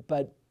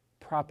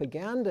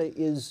propaganda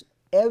is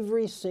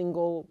every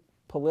single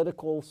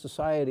political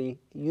society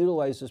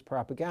utilizes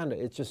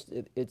propaganda. It's just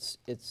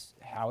it's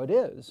how it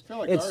is. I feel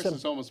like ours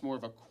is almost more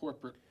of a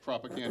corporate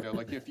propaganda.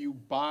 Like if you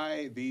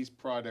buy these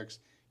products,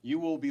 you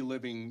will be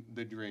living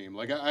the dream.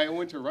 Like I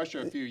went to Russia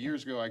a few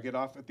years ago. I get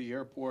off at the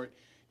airport,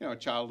 you know, a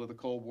child of the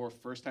Cold War,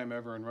 first time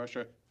ever in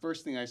Russia.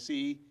 First thing I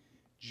see,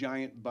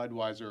 giant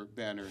Budweiser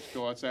banners.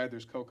 Go outside,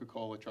 there's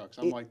Coca-Cola trucks.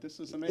 I'm like, this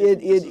is amazing.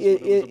 This is what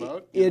it was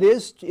about. It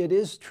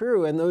is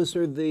true, and those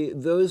are the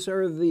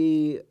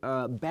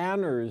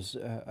banners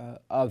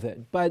of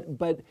it.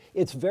 But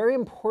it's very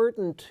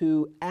important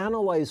to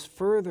analyze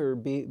further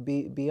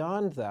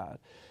beyond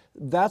that.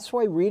 That's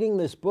why reading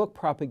this book,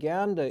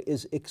 Propaganda,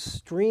 is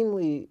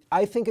extremely,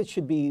 I think it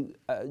should be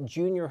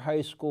junior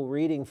high school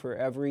reading for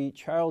every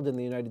child in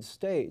the United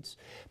States,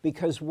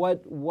 because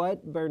what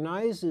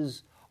Bernays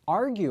is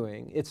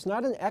arguing, it's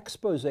not an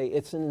expose,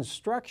 it's an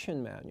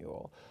instruction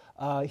manual.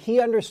 He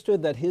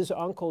understood that his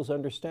uncle's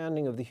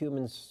understanding of the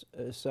human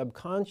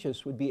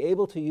subconscious would be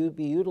able to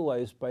be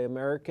utilized by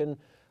American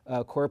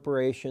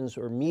corporations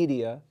or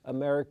media,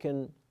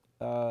 American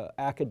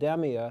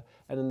academia,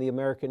 and in the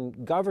American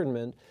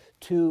government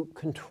to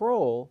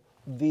control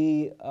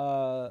the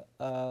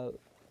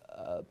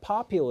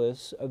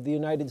populace of the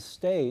United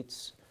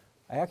States.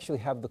 I actually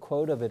have the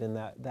quote of it in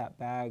that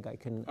bag. I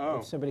can,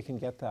 if somebody can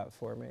get that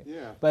for me.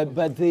 Yeah. But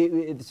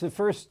it's the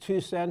first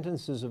two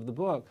sentences of the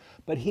book.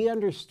 But he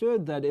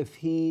understood that if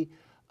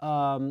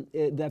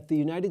that the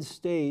United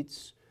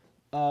States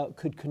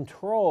could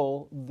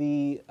control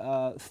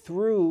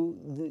through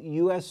the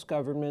U.S.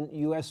 government,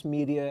 U.S.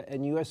 media,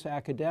 and U.S.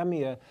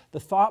 academia, the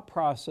thought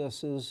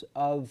processes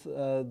of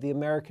the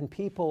American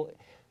people,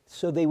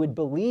 so they would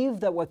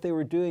believe that what they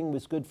were doing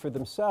was good for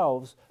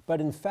themselves,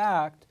 but in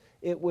fact,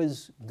 it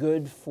was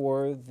good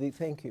for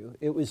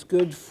it was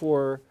good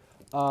for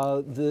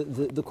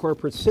the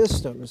corporate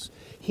systems.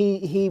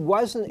 He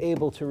wasn't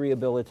able to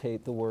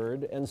rehabilitate the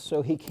word, and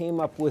so he came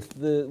up with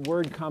the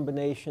word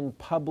combination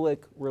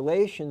public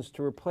relations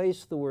to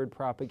replace the word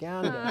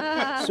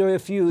propaganda. So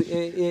if you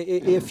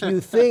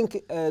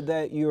think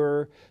that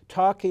you're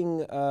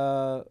talking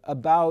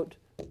about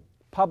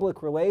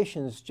public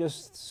relations,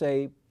 just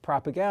say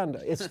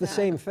propaganda. It's the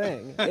same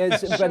thing.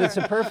 But it's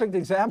a perfect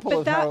example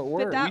of how it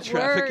works. We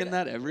traffic in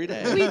that every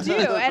day. We do,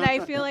 and I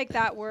feel like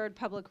that word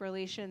public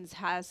relations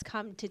has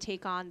come to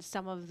take on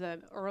some of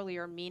the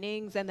earlier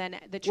meanings, and then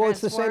the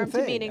transformed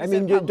meanings. I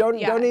mean,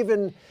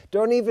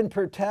 don't even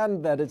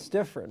pretend that it's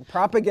different.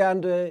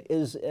 Propaganda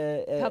is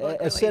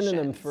a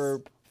synonym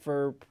for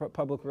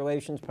public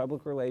relations.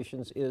 Public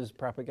relations is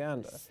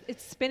propaganda.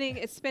 It's spinning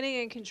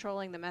and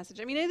controlling the message.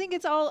 I mean, I think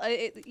it's all,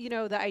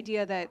 the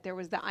idea that there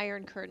was the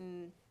Iron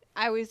Curtain.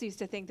 I always used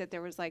to think that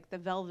there was like the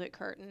Velvet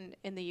Curtain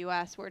in the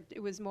U.S., where it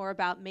was more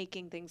about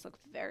making things look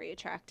very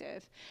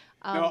attractive,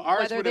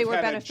 ours whether they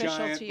were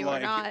beneficial to you or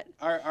not.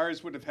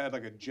 Ours would have had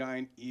like a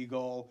giant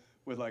eagle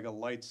with like a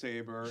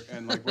lightsaber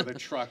and like with a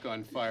truck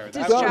on fire.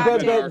 That Distracting.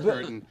 would be our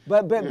curtain.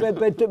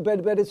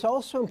 But it's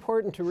also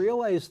important to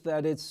realize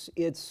that it's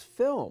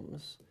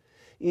films.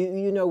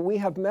 You know, we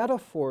have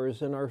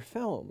metaphors in our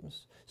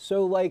films.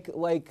 So like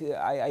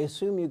I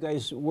assume you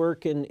guys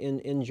work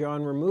in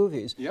genre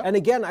movies. Yep. And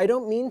again, I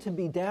don't mean to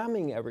be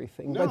damning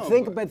everything, No,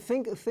 but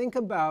think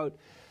about,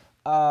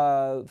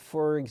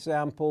 for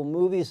example,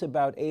 movies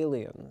about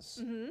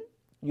aliens. Mm-hmm.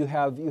 You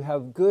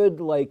have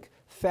good like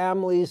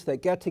families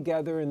that get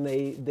together and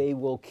they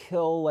will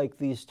kill like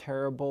these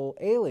terrible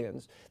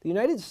aliens. The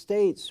United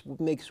States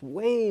makes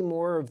way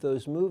more of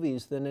those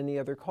movies than any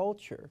other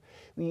culture.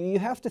 You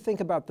have to think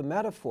about the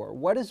metaphor.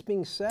 What is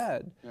being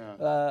said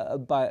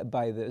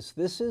by this?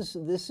 This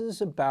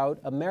is about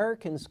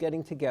Americans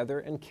getting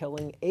together and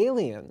killing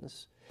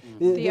aliens.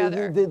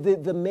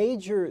 The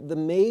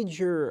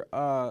major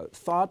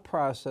thought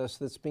process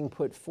that's being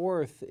put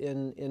forth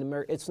in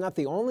America, it's not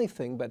the only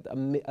thing, but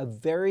a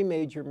very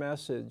major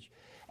message,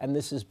 and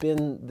this has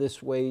been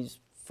this way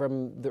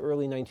from the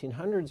early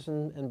 1900s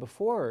and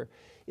before,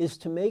 is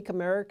to make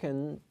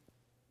American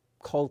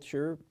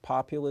culture,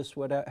 populist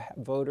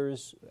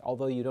voters,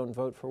 although you don't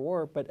vote for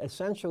war, but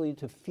essentially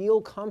to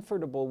feel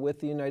comfortable with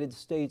the United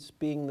States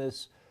being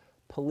this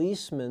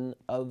policeman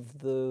of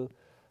the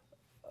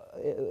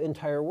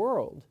entire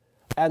world,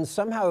 and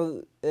somehow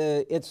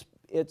it's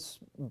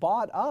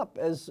bought up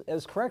as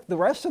correct. The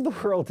rest of the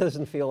world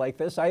doesn't feel like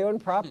this. I own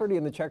property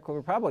in the Czech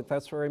Republic.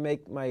 That's where am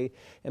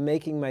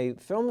making my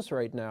films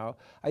right now.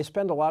 I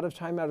spend a lot of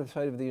time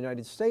outside of the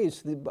United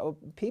States. The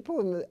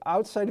people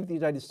outside of the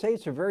United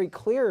States are very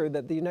clear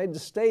that the United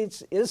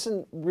States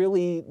isn't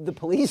really the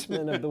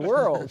policeman of the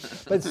world,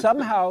 but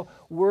somehow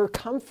we're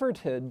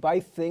comforted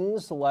by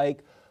things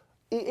like.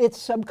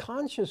 It's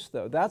subconscious,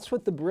 though. That's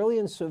what the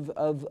brilliance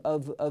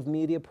of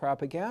media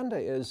propaganda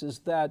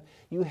is that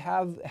you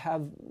have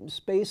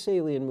space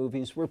alien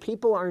movies where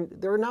people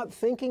they're not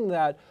thinking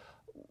that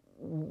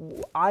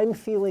I'm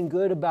feeling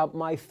good about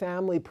my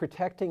family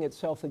protecting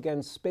itself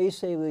against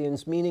space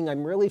aliens, meaning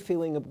I'm really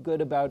feeling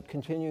good about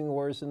continuing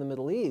wars in the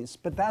Middle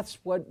East. But that's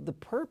what the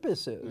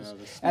purpose is.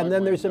 And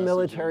then there's a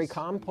military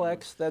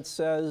complex that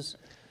says,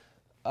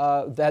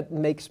 that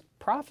makes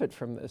profit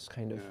from this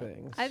kind of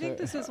thing. I think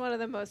this is one of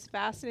the most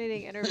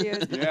fascinating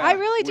interviews. Yeah, I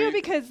really do,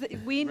 because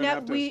we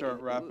start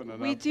wrapping it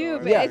we up, do, so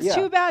but Yeah, it's yeah.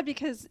 too bad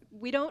because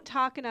we don't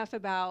talk enough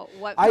about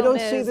what I film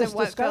don't see is this and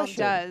what film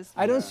discussion. does.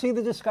 I don't see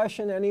the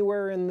discussion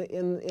anywhere in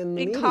the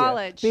media.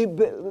 college.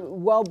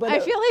 But I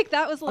feel like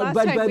that was the last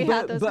time we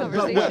had those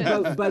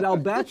conversations. But I'll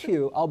bet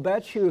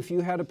you if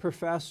you had a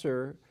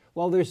professor.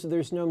 Well, there's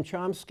Noam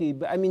Chomsky,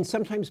 but I mean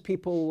sometimes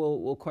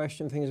people will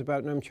question things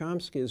about Noam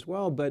Chomsky as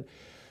well, but.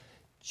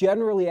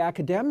 Generally,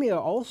 academia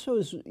also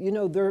is,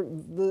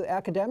 the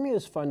academia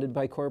is funded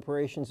by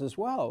corporations as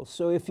well.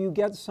 So if you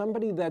get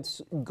somebody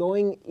that's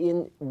working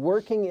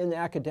in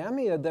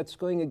academia that's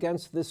going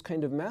against this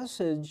kind of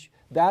message,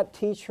 that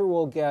teacher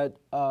will get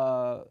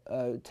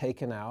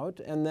taken out.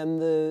 And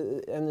then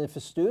if a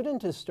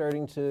student is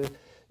starting to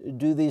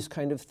do these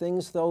kind of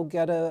things, they'll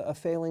get a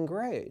failing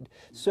grade.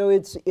 So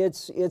it's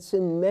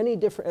in many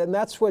different, and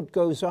that's what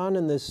goes on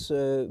in this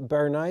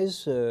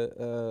Bernays.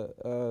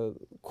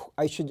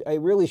 I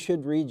really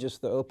should read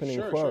just the opening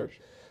quote.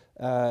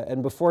 Sure.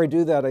 And before I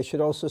do that, I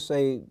should also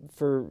say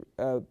for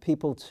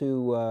people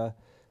to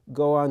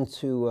go on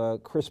to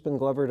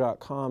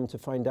crispinglover.com to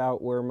find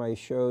out where my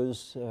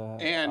shows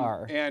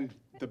are. And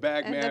the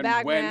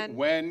Bagman.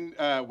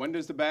 When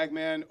does the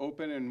Bagman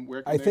open and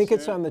where can I they think see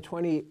it's it? on the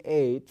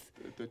 28th.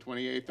 The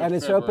 28th of And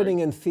it's February. opening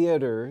in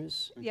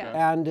theaters.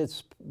 Yeah. And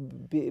it's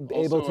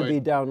able to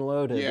be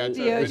downloaded. Yeah, it's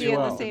DOD a video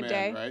on on the same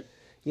demand, day. right?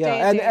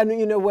 Yeah, and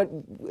you know what?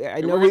 I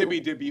know we're going to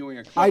be debuting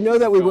a clip I know from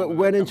that the we film in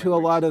went the into a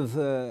coming lot weeks.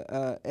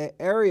 of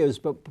areas,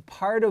 but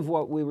part of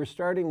what we were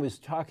starting was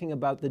talking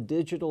about the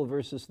digital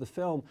versus the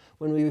film.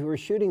 When we were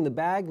shooting The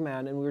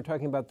Bagman and we were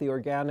talking about the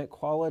organic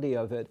quality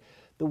of it,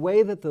 the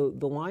way that the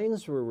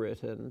lines were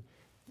written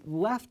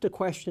left a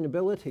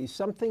questionability.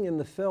 Something in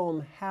the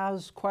film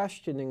has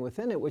questioning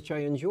within it, which I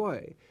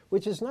enjoy,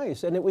 which is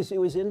nice. And it was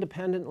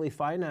independently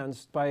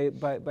financed by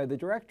the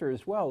director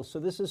as well. So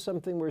this is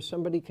something where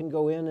somebody can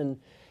go in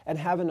and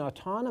have an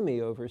autonomy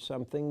over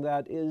something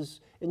that is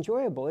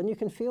enjoyable, and you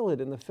can feel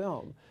it in the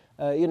film.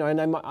 And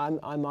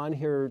I'm on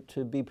here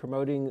to be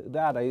promoting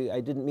that.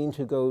 I didn't mean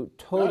to go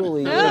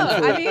totally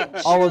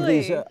into all of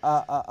these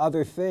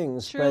other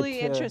things. Truly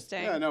but,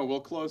 interesting. Yeah, no,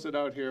 we'll close it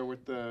out here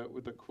with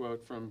the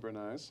quote from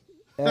Bernays.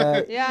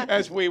 Yeah.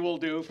 As we will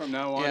do from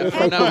now on. Yeah,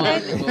 from now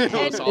on, we'll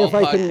close all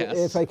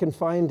podcasts. If I can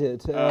find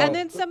it. And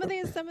then some of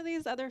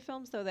these other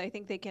films, though, that I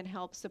think they can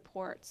help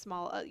support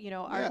small,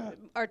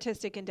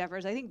 artistic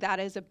endeavors. I think that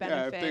is a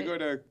benefit. Yeah, if they go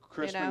to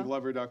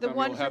crispinglover.com, The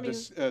one you'll have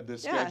from the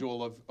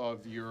schedule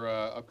of your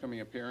upcoming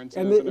appearances.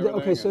 And and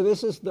everything. okay, so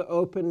this is the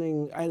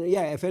opening. And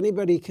yeah, if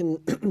anybody can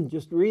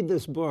just read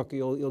this book,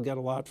 you'll get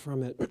a lot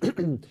from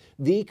it.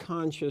 The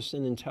conscious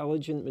and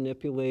intelligent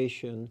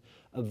manipulation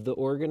of the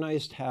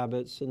organized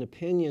habits and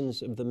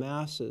opinions of the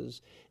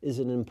masses is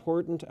an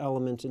important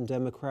element in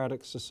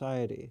democratic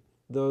society.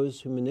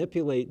 those who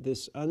manipulate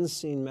this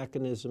unseen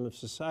mechanism of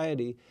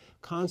society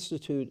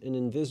constitute an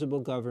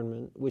invisible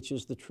government, which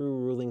is the true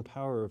ruling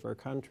power of our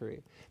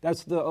country.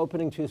 That's the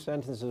opening 2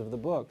 sentences of the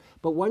book.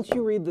 But once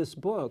you read this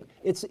book,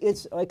 it's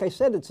like I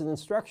said, it's an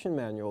instruction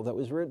manual that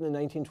was written in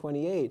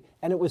 1928,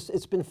 and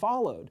it's been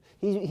followed.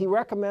 He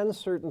recommends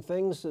certain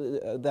things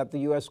that the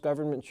U.S.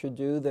 government should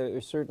do. There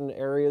are certain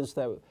areas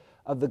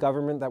of the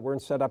government that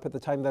weren't set up at the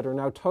time that are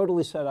now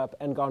totally set up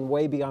and gone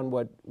way beyond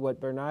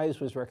what Bernays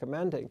was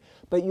recommending.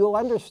 But you'll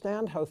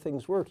understand how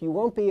things work. You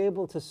won't be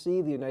able to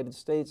see the United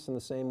States in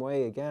the same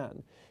way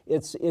again.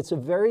 It's a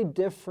very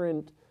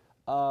different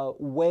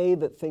way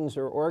that things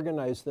are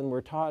organized than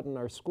we're taught in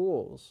our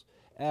schools.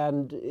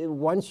 And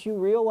once you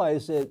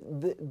realize it,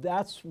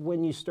 that's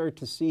when you start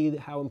to see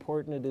how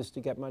important it is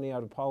to get money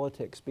out of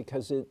politics,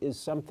 because it is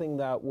something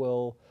that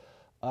will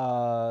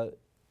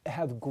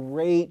have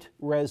great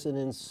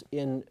resonance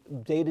in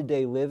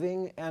day-to-day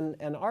living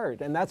and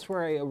art. And that's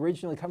where I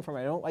originally come from.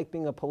 I don't like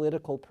being a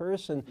political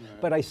person,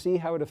 but I see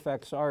how it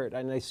affects art,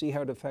 and I see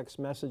how it affects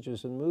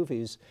messages in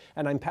movies,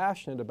 and I'm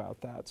passionate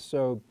about that.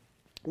 So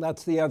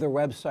that's the other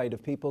website.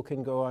 If people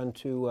can go on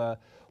to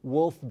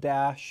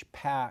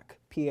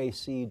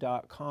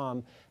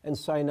wolf-pac.com and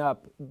sign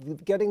up,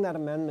 getting that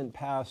amendment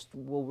passed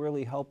will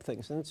really help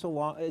things. And it's a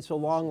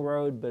long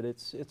road, but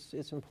it's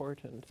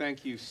important.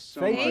 Thank you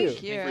so Thank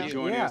much you. for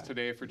joining Yeah. us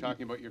today, for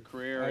talking about your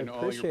career I and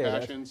all your appreciate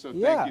it. passions. So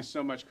Yeah. thank you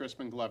so much,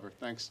 Crispin Glover.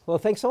 Thanks. Well,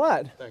 thanks a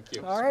lot. Thank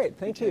you. All right,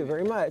 thank you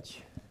very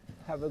much.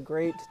 Have a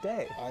great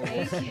day.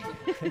 I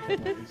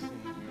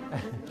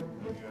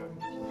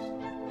will.